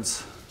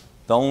deliverance.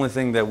 The only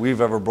thing that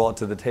we've ever brought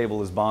to the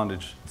table is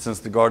bondage since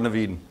the Garden of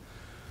Eden.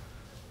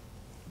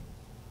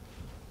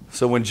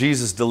 So when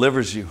Jesus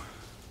delivers you,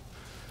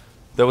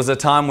 there was a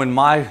time when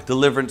my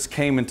deliverance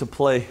came into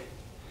play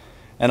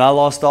and I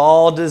lost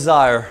all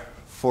desire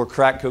for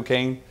crack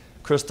cocaine,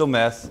 crystal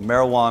meth,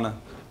 marijuana,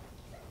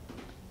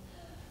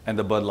 and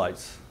the Bud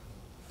Lights.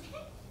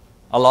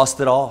 I lost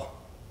it all.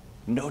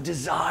 No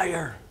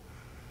desire.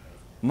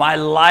 My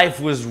life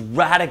was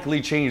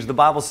radically changed. The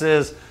Bible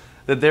says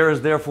that there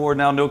is therefore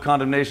now no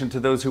condemnation to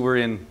those who are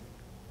in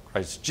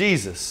Christ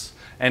Jesus.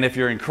 And if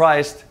you're in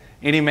Christ,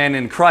 any man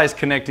in Christ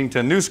connecting to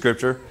a new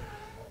scripture,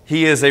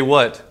 he is a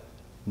what?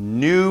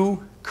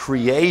 New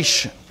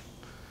creation.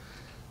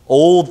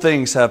 Old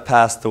things have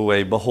passed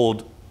away.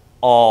 Behold,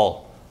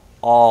 all,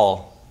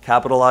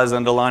 capitalize,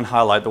 underline,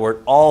 highlight the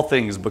word, all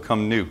things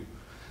become new.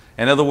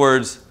 In other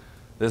words,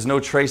 there's no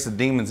trace of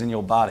demons in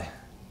your body.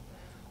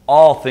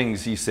 All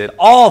things, he said.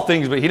 All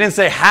things, but he didn't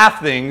say half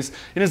things.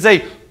 He didn't say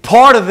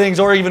part of things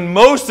or even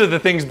most of the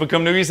things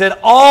become new. He said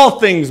all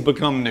things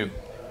become new.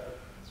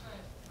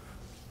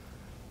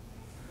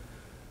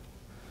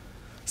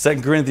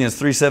 2 Corinthians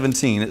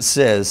 3:17, it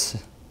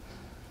says,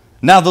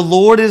 now the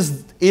Lord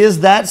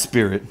is that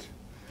Spirit,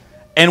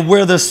 and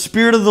where the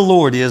Spirit of the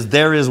Lord is,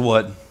 there is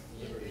what?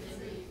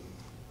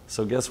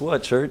 So guess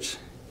what, church?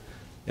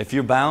 If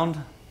you're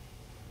bound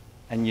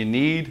and you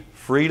need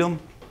freedom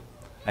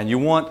and you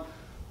want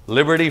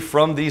liberty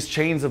from these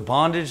chains of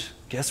bondage,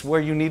 guess where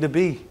you need to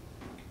be?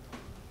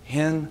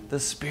 In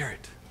the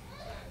Spirit.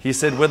 He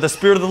said, where the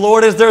Spirit of the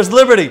Lord is, there's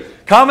liberty.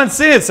 Common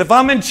sense. If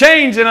I'm in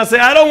chains and I say,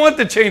 I don't want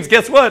the chains,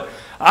 guess what?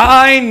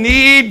 I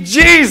need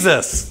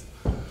Jesus.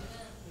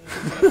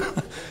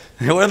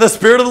 Where the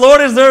Spirit of the Lord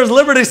is, there is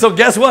liberty. So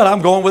guess what?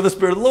 I'm going where the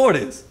Spirit of the Lord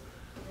is.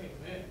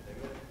 Amen.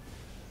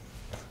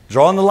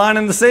 Drawing the line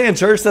in the sand,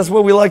 church. That's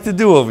what we like to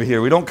do over here.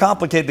 We don't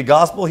complicate the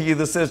gospel. He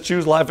either says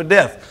choose life or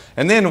death.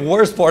 And then the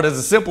worst part is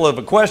as simple of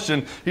a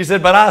question. He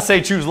said, but I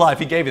say choose life.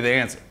 He gave you the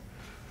answer.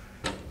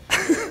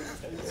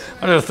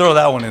 I'm going to throw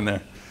that one in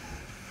there.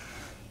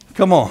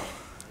 Come on.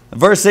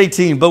 Verse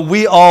 18, but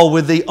we all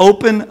with the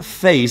open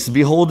face,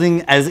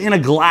 beholding as in a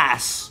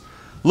glass,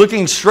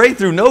 looking straight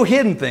through, no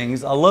hidden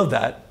things. I love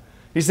that.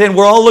 He's saying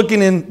we're all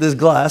looking in this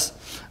glass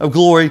of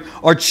glory,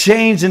 are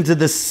changed into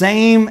the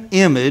same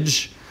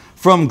image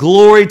from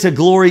glory to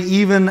glory,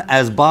 even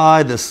as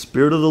by the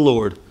Spirit of the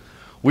Lord.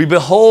 We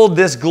behold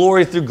this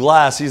glory through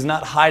glass. He's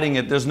not hiding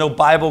it. There's no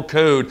Bible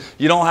code.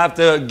 You don't have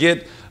to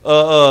get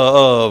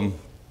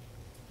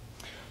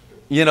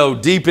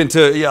deep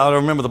into, I don't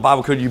remember the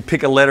Bible code. You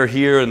pick a letter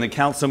here and they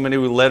count so many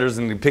letters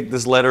and you pick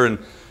this letter. And,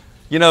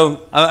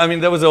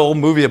 there was an old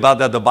movie about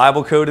that, the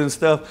Bible code and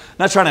stuff. I'm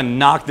not trying to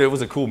knock it. It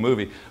was a cool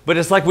movie. But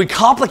it's like we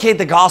complicate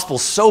the gospel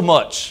so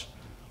much.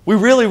 We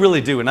really, really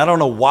do. And I don't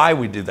know why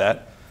we do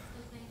that.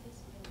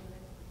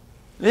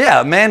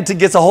 Yeah, man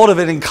gets a hold of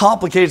it and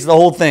complicates the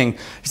whole thing.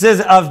 He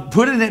says, I've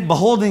put it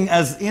beholding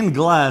as in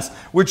glass.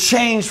 We're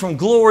changed from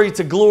glory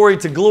to glory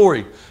to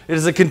glory. It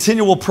is a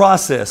continual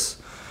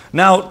process.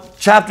 Now,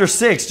 chapter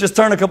 6, just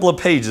turn a couple of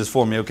pages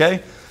for me,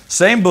 okay?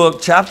 Same book,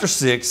 chapter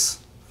 6,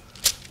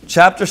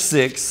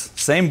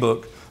 same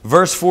book,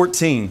 verse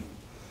 14.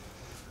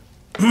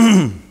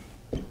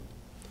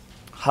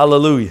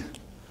 Hallelujah.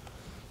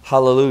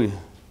 Hallelujah.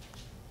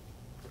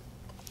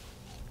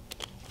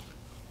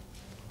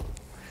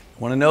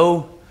 Want to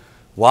know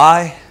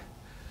why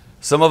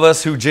some of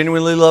us who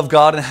genuinely love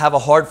God and have a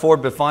heart for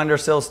it but find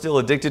ourselves still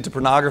addicted to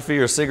pornography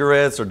or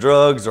cigarettes or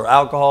drugs or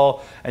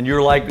alcohol, and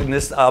you're like,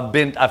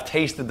 I've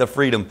tasted the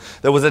freedom.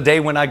 There was a day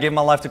when I gave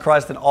my life to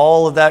Christ and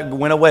all of that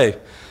went away.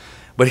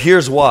 But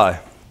here's why.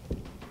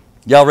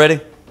 Y'all ready?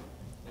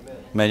 Amen.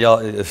 Man,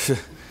 y'all.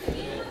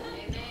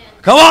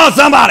 Come on,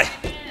 somebody.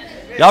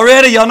 Y'all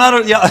ready?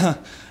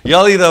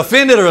 Y'all either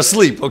offended or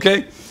asleep,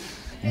 okay?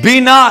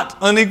 Be not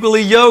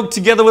unequally yoked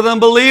together with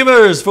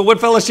unbelievers. For what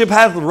fellowship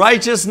hath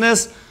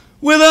righteousness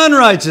with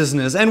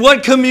unrighteousness? And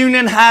what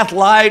communion hath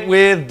light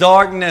with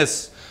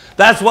darkness?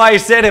 That's why he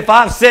said, if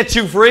I've set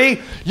you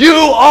free, you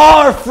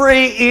are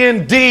free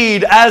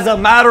indeed. As a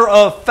matter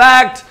of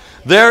fact,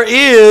 there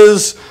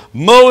is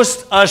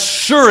most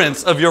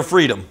assurance of your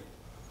freedom.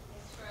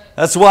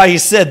 That's why he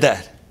said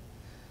that.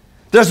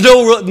 There's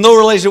no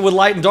relation with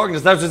light and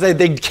darkness. That's what they say.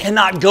 They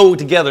cannot go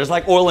together. It's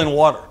like oil and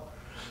water.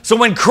 So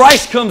when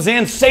Christ comes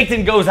in,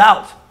 Satan goes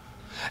out.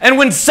 And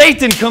when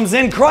Satan comes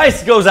in,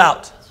 Christ goes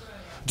out.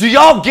 Do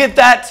y'all get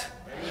that?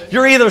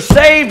 You're either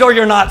saved or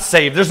you're not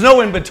saved. There's no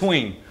in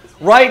between.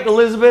 Right,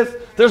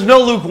 Elizabeth? There's no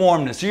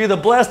lukewarmness. You're either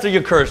blessed or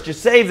you're cursed. You're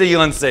saved or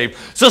you're unsaved.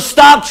 So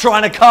stop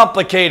trying to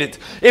complicate it.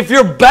 If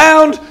you're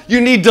bound,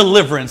 you need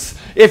deliverance.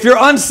 If you're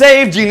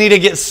unsaved, you need to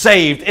get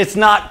saved. It's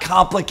not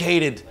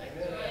complicated.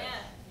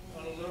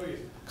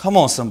 Come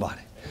on,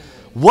 somebody.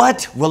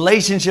 What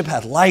relationship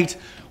hath light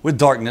with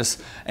darkness?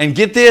 And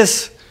get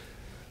this,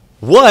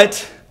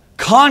 what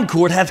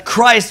concord hath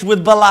Christ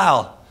with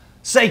Belial?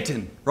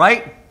 Satan,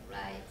 right?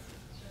 Right.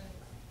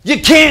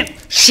 You can't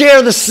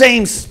share the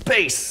same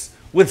space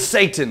with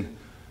Satan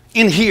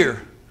in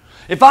here.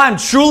 If I'm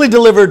truly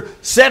delivered,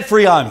 set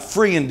free, I'm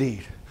free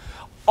indeed.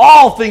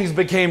 All things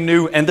became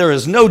new, and there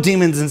is no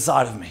demons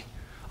inside of me.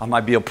 I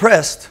might be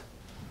oppressed.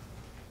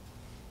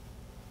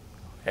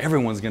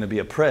 Everyone's going to be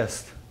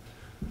oppressed.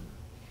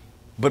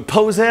 But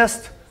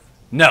possessed?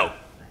 No.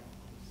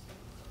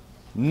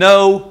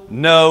 No,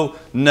 no,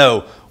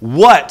 no.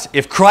 What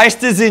if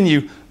Christ is in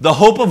you, the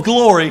hope of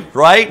glory,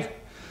 right?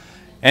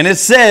 And it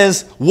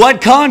says, what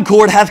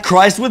concord hath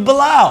Christ with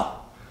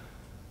Belial?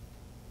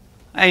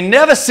 I ain't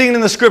never seen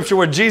in the scripture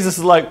where Jesus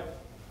is like,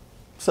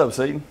 what's up,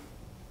 Satan?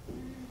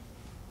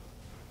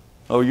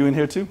 Oh, you in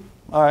here too?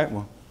 All right,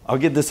 well, I'll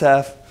get this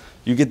half.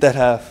 You get that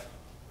half.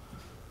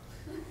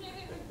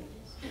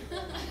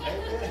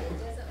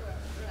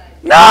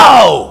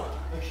 No!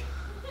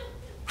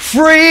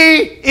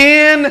 Free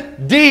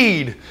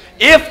indeed.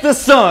 If the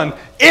Son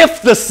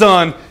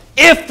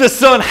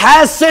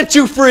has set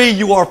you free,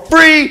 you are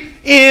free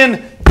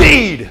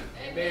indeed.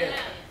 Amen.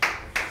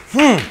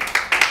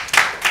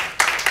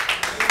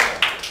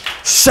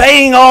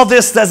 Saying all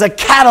this as a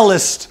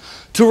catalyst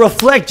to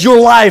reflect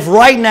your life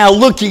right now,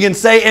 looking and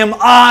say, am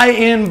I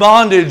in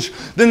bondage?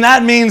 Then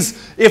that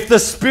means if the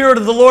Spirit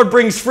of the Lord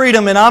brings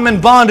freedom and I'm in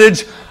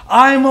bondage,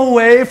 I'm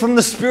away from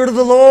the Spirit of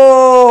the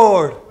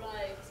Lord.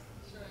 Right.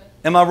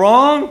 Am I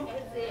wrong?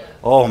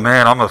 Oh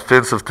man, I'm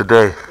offensive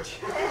today.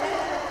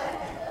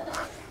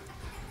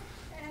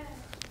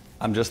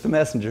 I'm just the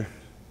messenger.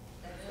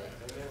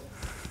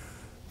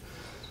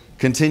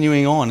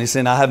 Continuing on, he's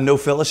saying, I have no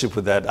fellowship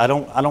with that. I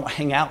don't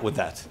hang out with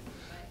that.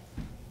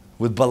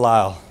 With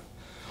Belial.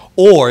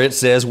 Or it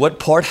says, what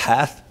part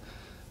hath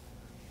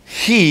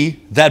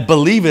he that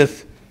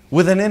believeth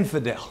with an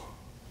infidel?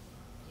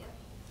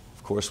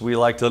 Of course, we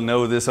like to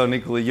know this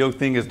unequally yoked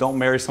thing is don't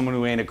marry someone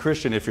who ain't a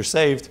Christian if you're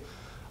saved,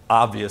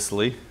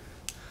 obviously.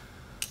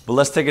 But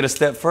let's take it a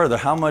step further.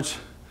 How much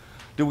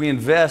do we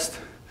invest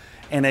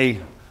in a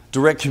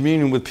direct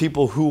communion with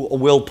people who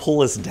will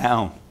pull us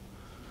down?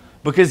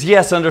 Because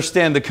yes,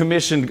 understand the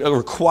commission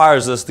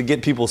requires us to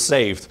get people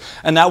saved.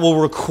 And that will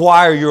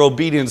require your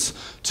obedience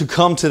to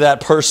come to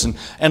that person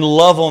and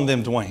love on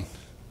them, Dwayne.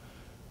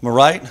 Am I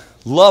right?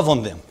 Love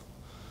on them.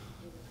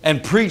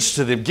 And preach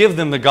to them. Give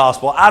them the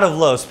gospel out of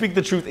love. Speak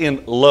the truth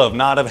in love,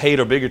 not of hate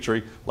or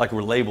bigotry like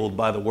we're labeled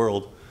by the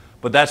world.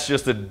 But that's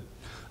just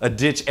a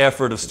ditch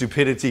effort of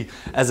stupidity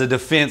as a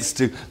defense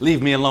to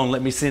leave me alone.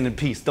 Let me sin in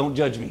peace. Don't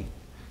judge me.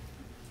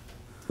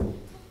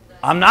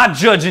 I'm not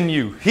judging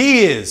you.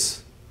 He is.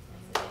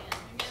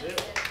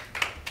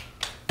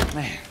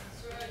 Man.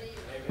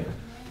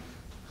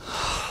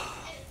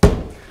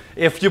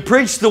 If you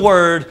preach the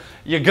word,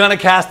 you're going to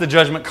cast the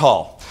judgment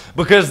call.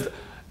 Because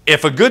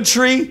if a good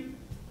tree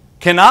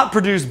cannot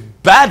produce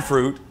bad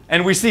fruit,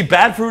 and we see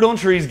bad fruit on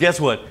trees,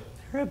 guess what?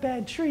 They're a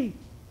bad tree.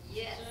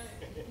 Yes.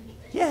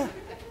 Yeah.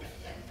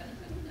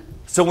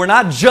 So we're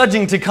not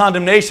judging to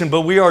condemnation,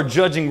 but we are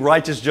judging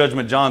righteous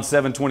judgment. John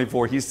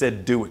 7:24, he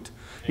said, do it.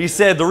 He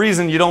said the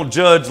reason you don't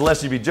judge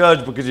lest you be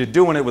judged because you're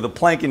doing it with a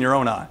plank in your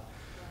own eye.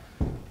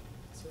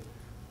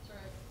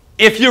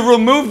 If you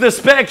remove the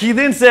speck, he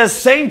then says,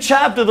 same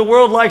chapter the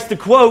world likes to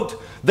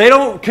quote, they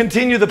don't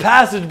continue the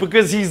passage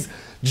because he's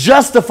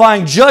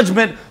justifying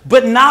judgment,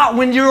 but not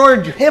when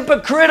you're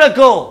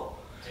hypocritical.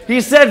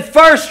 He said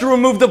first to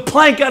remove the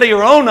plank out of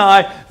your own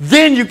eye,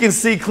 then you can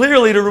see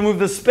clearly to remove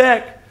the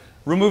speck.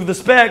 Remove the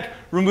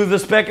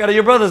speck out of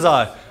your brother's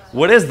eye.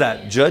 What is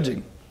that?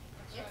 Judging.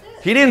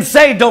 He didn't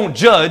say don't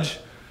judge.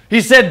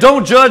 He said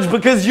don't judge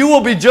because you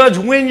will be judged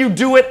when you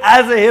do it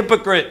as a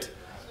hypocrite.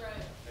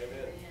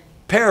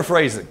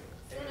 Paraphrasing.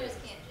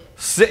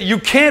 You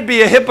can't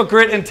be a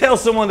hypocrite and tell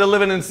someone they're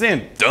living in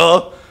sin.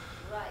 Duh.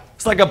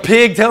 It's like a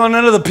pig telling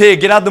another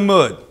pig, get out the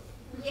mud.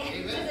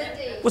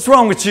 What's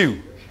wrong with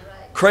you?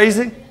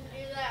 Crazy?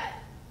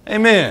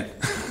 Amen.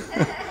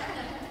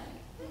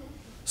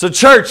 So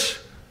church,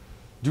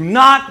 do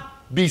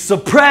not be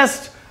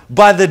suppressed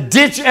by the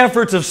ditch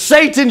efforts of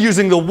Satan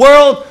using the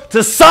world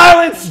to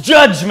silence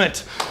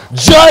judgment.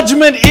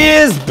 Judgment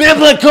is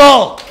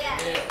biblical.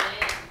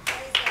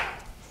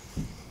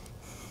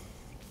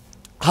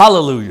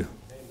 Hallelujah.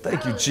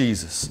 Thank you,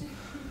 Jesus.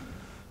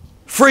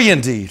 Free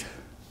indeed.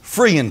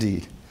 Free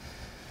indeed.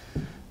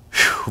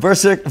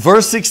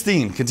 Verse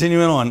 16,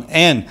 continuing on.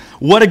 And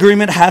what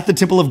agreement hath the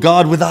temple of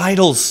God with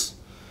idols?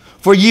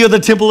 For ye are the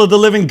temple of the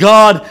living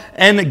God,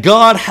 and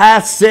God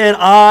hath said,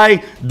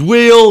 I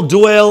will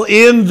dwell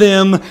in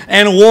them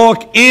and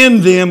walk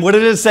in them. What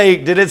did it say?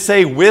 Did it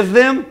say with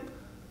them?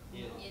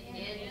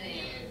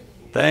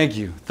 Thank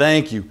you.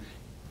 Thank you.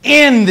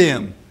 In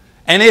them.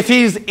 And if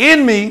he's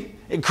in me,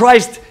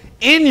 Christ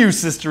in you,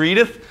 Sister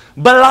Edith,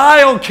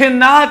 Belial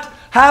cannot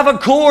have a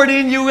cord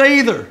in you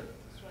either.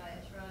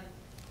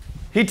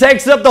 He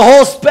takes up the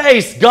whole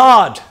space,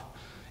 God,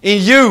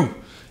 in you.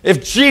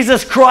 If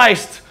Jesus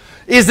Christ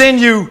is in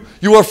you,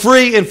 you are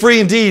free and free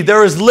indeed.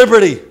 There is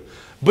liberty.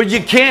 But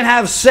you can't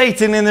have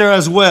Satan in there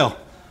as well.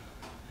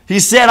 He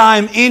said, I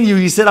am in you.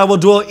 He said, I will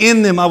dwell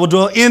in them. I will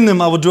dwell in them.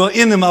 I will dwell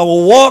in them. I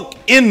will walk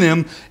in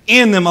them.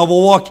 In them I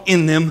will walk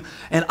in them.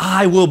 And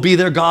I will be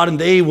their God and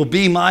they will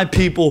be my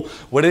people.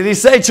 What did he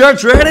say,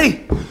 church?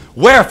 Ready?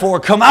 Wherefore,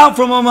 come out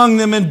from among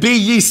them and be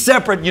ye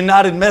separate,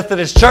 United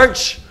Methodist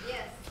Church.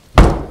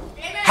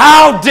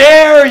 How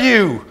dare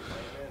you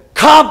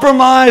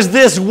compromise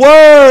this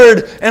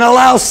word and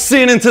allow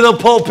sin into the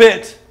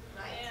pulpit?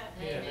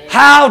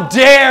 How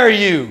dare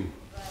you?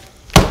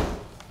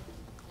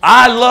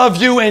 I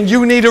love you and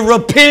you need to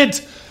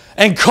repent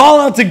and call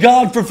out to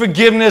God for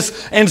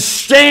forgiveness and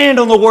stand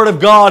on the Word of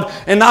God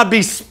and not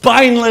be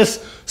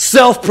spineless,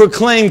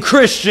 self-proclaimed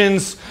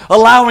Christians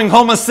allowing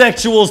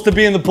homosexuals to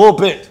be in the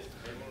pulpit.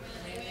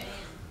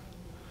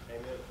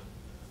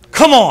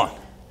 Come on.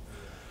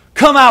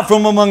 Come out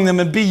from among them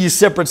and be ye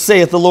separate,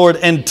 saith the Lord,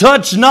 and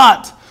touch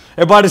not.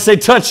 Everybody say,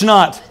 touch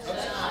not.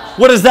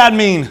 What does that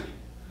mean?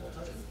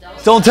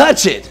 Don't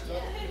touch it.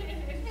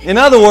 In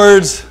other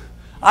words,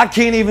 I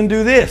can't even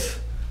do this.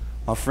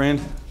 My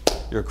friend,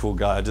 you're a cool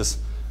guy. Just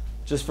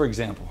for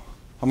example,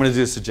 I'm going to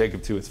do this to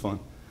Jacob too. It's fun.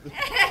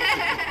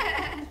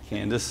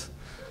 Candace.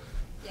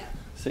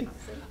 See?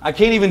 I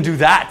can't even do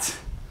that.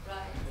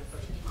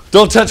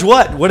 Don't touch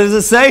what? What does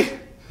it say?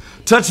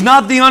 Touch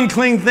not the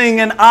unclean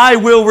thing, and I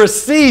will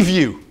receive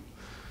you.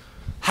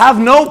 Have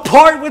no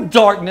part with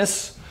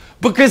darkness,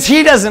 because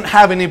he doesn't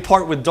have any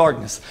part with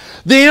darkness.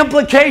 The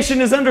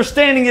implication is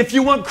understanding if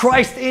you want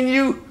Christ in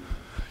you,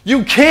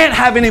 you can't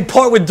have any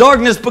part with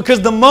darkness,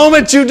 because the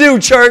moment you do,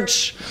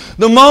 church,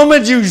 the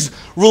moment you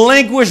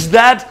relinquish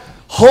that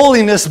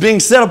holiness being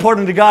set apart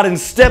unto God and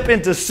step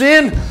into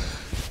sin,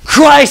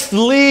 Christ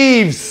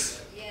leaves.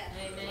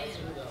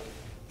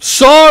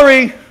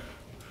 Sorry.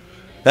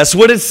 That's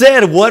what it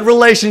said. What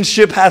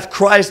relationship hath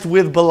Christ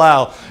with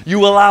Belial?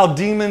 You allow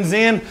demons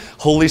in,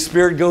 Holy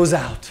Spirit goes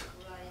out.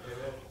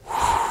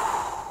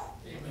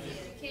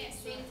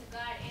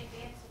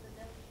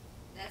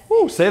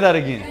 Woo, say that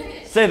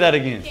again. Say that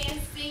again. You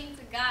can't sing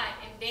to God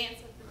and dance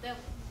with the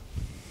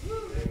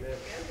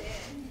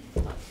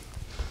devil.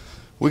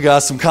 We got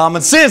some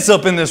common sense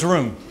up in this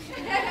room.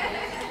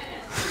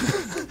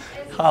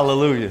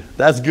 Hallelujah.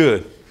 That's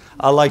good.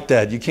 I like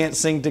that. You can't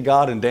sing to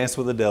God and dance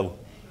with the devil.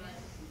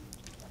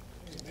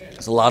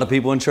 There's a lot of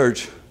people in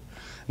church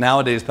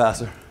nowadays,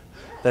 Pastor,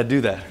 that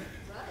do that.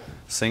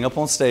 Sing up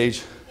on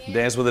stage,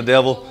 dance with the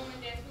devil.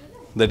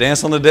 They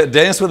dance with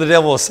the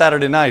devil on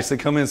Saturday nights. They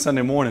come in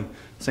Sunday morning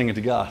singing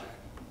to God.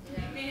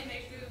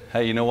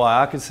 Hey, you know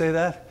why I could say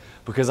that?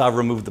 Because I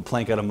removed the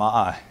plank out of my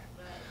eye.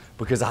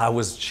 Because I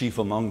was chief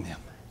among them.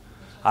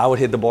 I would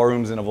hit the bar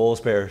rooms in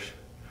Avoyelles Parish.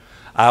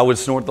 I would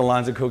snort the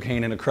lines of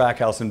cocaine in a crack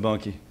house in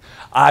Bunkie.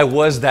 I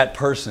was that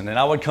person. And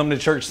I would come to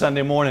church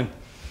Sunday morning.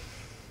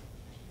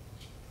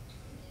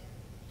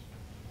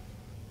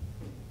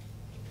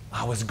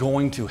 I was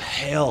going to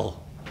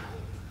hell.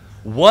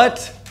 What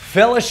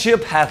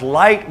fellowship hath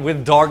light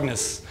with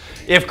darkness?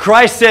 If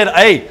Christ said,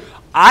 hey,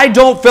 I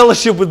don't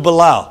fellowship with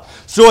Belial.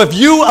 So if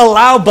you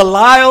allow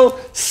Belial,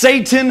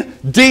 Satan,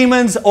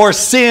 demons, or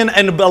sin,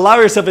 and allow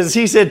yourself, as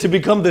he said, to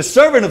become the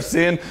servant of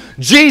sin,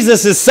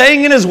 Jesus is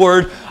saying in his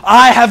word,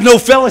 I have no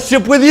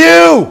fellowship with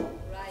you.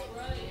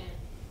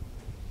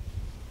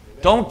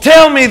 Don't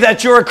tell me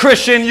that you're a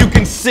Christian, you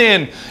can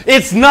sin.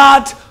 It's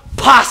not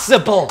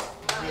possible.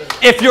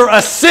 If you're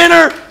a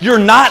sinner, you're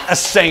not a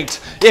saint.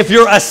 If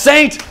you're a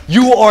saint,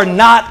 you are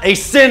not a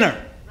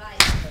sinner.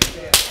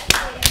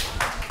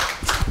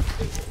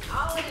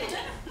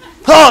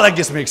 Oh, that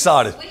gets me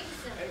excited.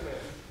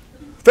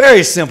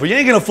 Very simple. You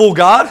ain't going to fool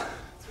God.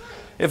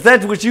 If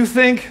that's what you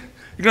think,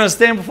 you're going to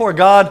stand before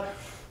God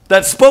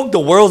that spoke the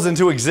worlds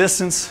into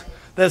existence,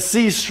 that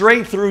sees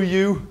straight through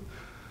you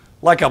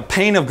like a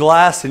pane of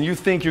glass, and you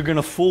think you're going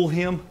to fool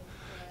him,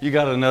 you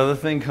got another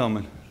thing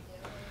coming.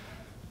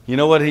 You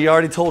know what? He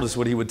already told us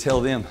what he would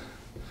tell them.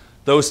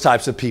 Those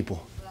types of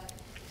people.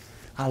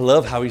 I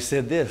love how he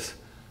said this.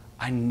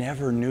 I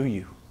never knew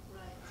you.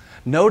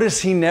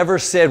 Notice he never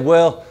said,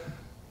 well,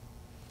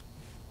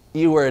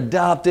 you were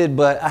adopted,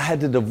 but I had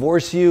to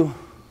divorce you.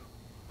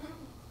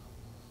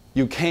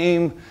 You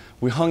came,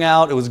 we hung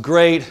out, it was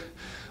great,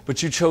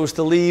 but you chose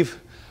to leave.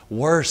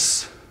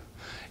 Worse.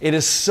 It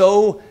is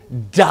so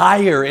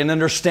dire in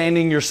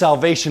understanding your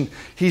salvation.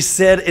 He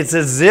said it's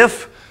as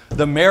if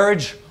the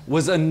marriage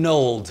was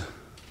annulled.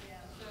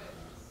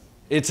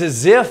 It's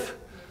as if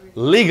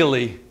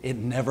legally it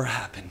never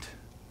happened.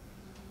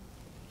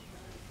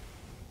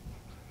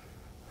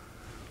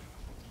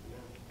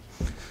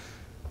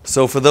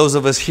 So for those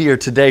of us here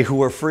today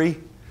who are free,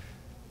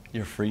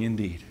 you're free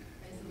indeed.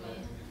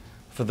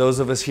 For those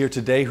of us here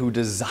today who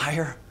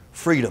desire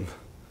freedom,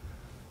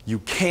 you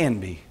can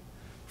be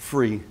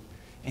free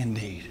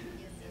indeed.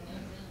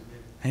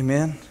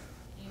 Amen.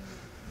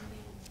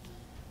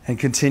 And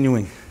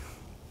continuing.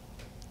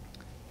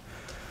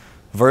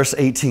 Verse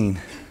 18.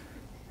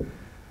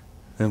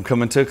 I'm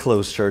coming to a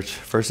close, church.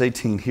 Verse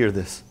 18, hear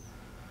this.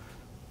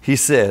 He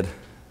said,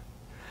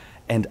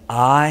 and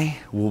I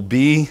will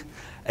be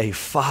a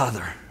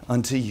father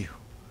unto you.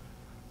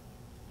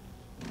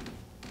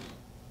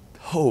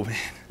 Oh, man.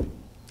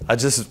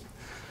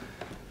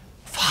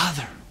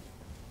 Father,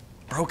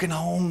 broken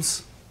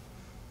homes,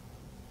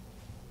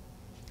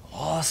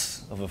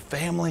 loss of a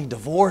family,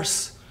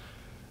 divorce,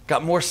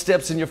 got more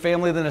steps in your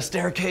family than a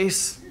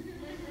staircase.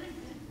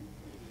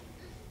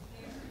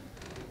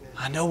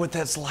 I know what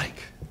that's like.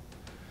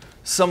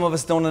 Some of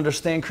us don't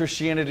understand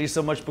Christianity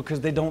so much because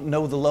they don't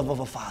know the love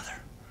of a father.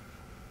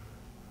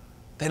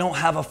 They don't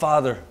have a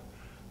father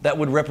that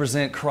would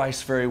represent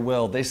Christ very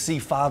well. They see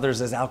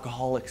fathers as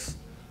alcoholics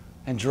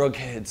and drug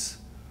heads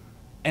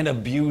and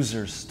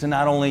abusers to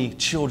not only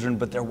children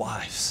but their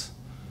wives.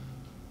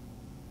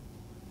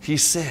 He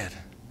said,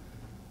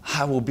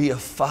 I will be a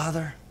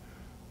father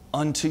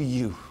unto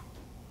you.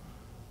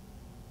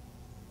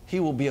 He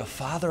will be a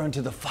father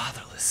unto the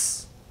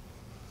fatherless.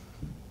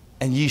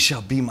 And ye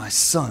shall be my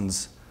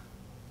sons,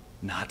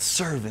 not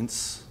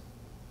servants,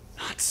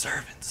 not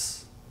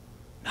servants,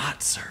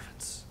 not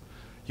servants.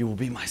 You will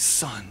be my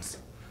sons.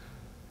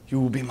 You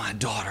will be my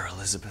daughter,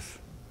 Elizabeth.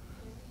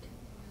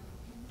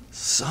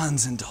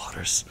 Sons and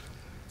daughters.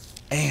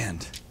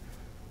 And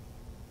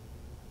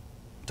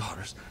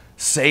daughters,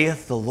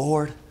 saith the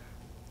Lord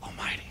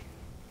Almighty.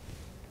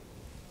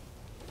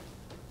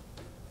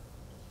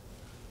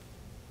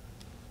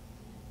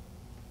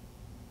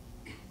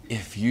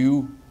 If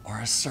you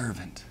are a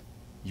servant,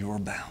 you are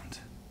bound.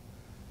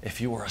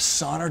 If you are a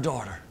son or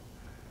daughter,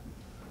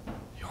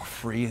 you're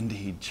free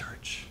indeed,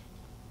 church.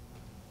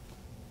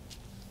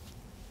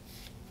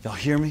 Y'all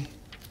hear me?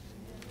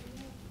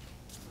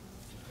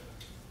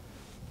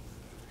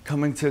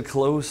 Coming to a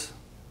close.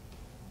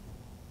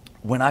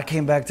 When I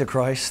came back to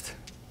Christ,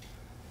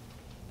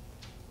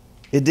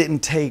 it didn't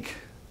take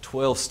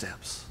 12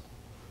 steps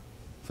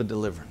for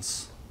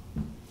deliverance.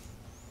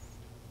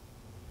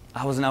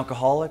 I was an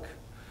alcoholic.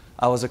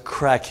 I was a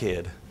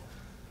crackhead.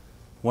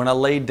 When I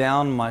laid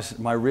down,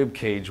 my rib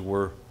cage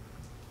were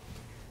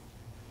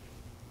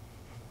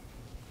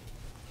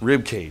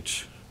rib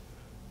cage.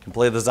 You can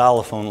play the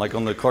xylophone like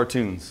on the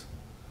cartoons.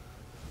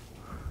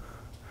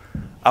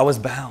 I was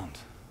bound.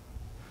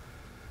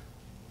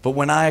 But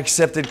when I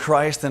accepted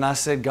Christ and I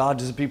said, God,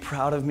 just be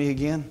proud of me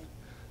again,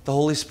 the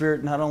Holy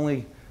Spirit not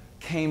only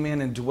came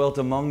in and dwelt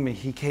among me,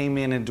 He came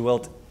in and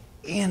dwelt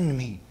in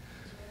me.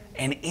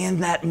 And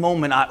in that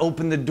moment, I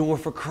opened the door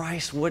for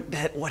Christ. What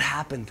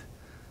happened?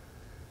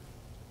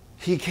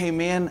 He came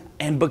in,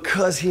 and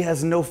because he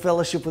has no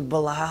fellowship with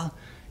Belial,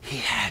 he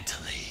had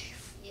to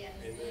leave. Yes.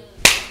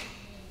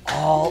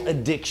 All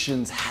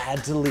addictions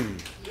had to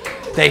leave.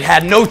 They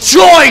had no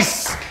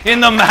choice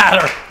in the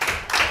matter.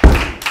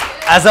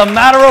 As a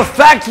matter of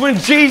fact, when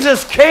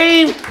Jesus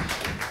came,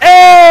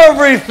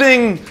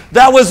 everything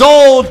that was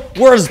old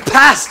was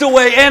passed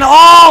away, and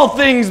all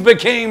things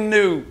became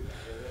new.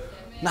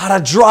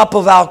 Not a drop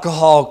of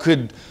alcohol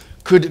could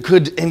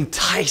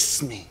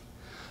entice me.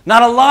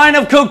 Not a line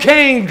of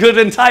cocaine could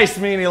entice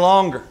me any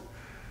longer.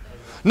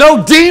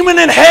 No demon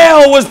in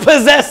hell was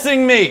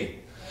possessing me.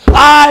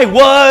 I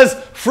was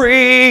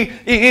free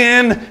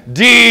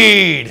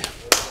indeed.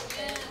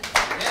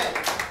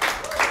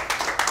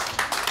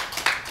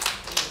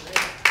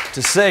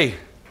 To say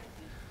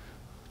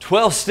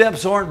 12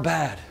 steps aren't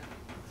bad.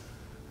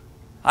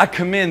 I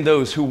commend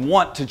those who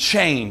want to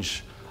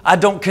change. I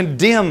don't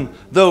condemn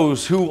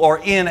those who are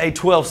in a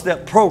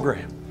 12-step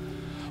program.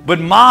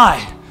 But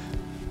my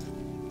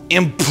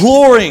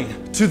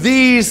imploring to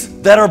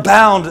these that are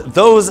bound,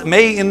 those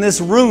may in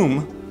this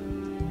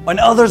room and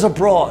others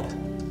abroad,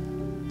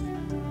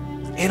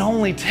 It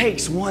only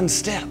takes one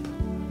step.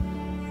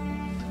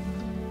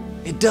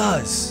 It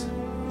does.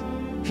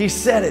 He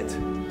said it.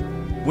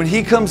 When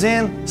he comes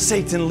in,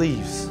 Satan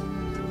leaves.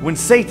 When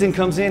Satan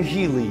comes in,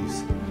 he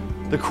leaves.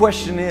 The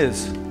question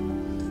is,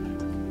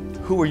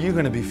 who are you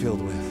going to be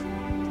filled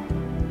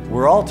with?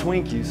 We're all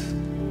Twinkies.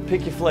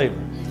 Pick your flavor.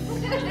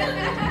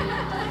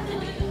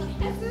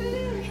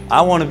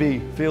 I want to be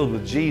filled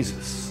with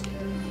Jesus.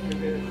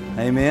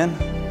 Amen.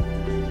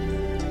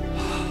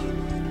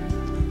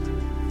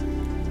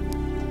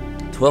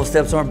 12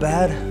 steps aren't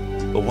bad,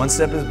 but one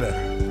step is better.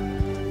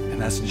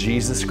 And that's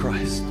Jesus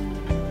Christ,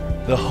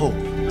 the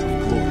hope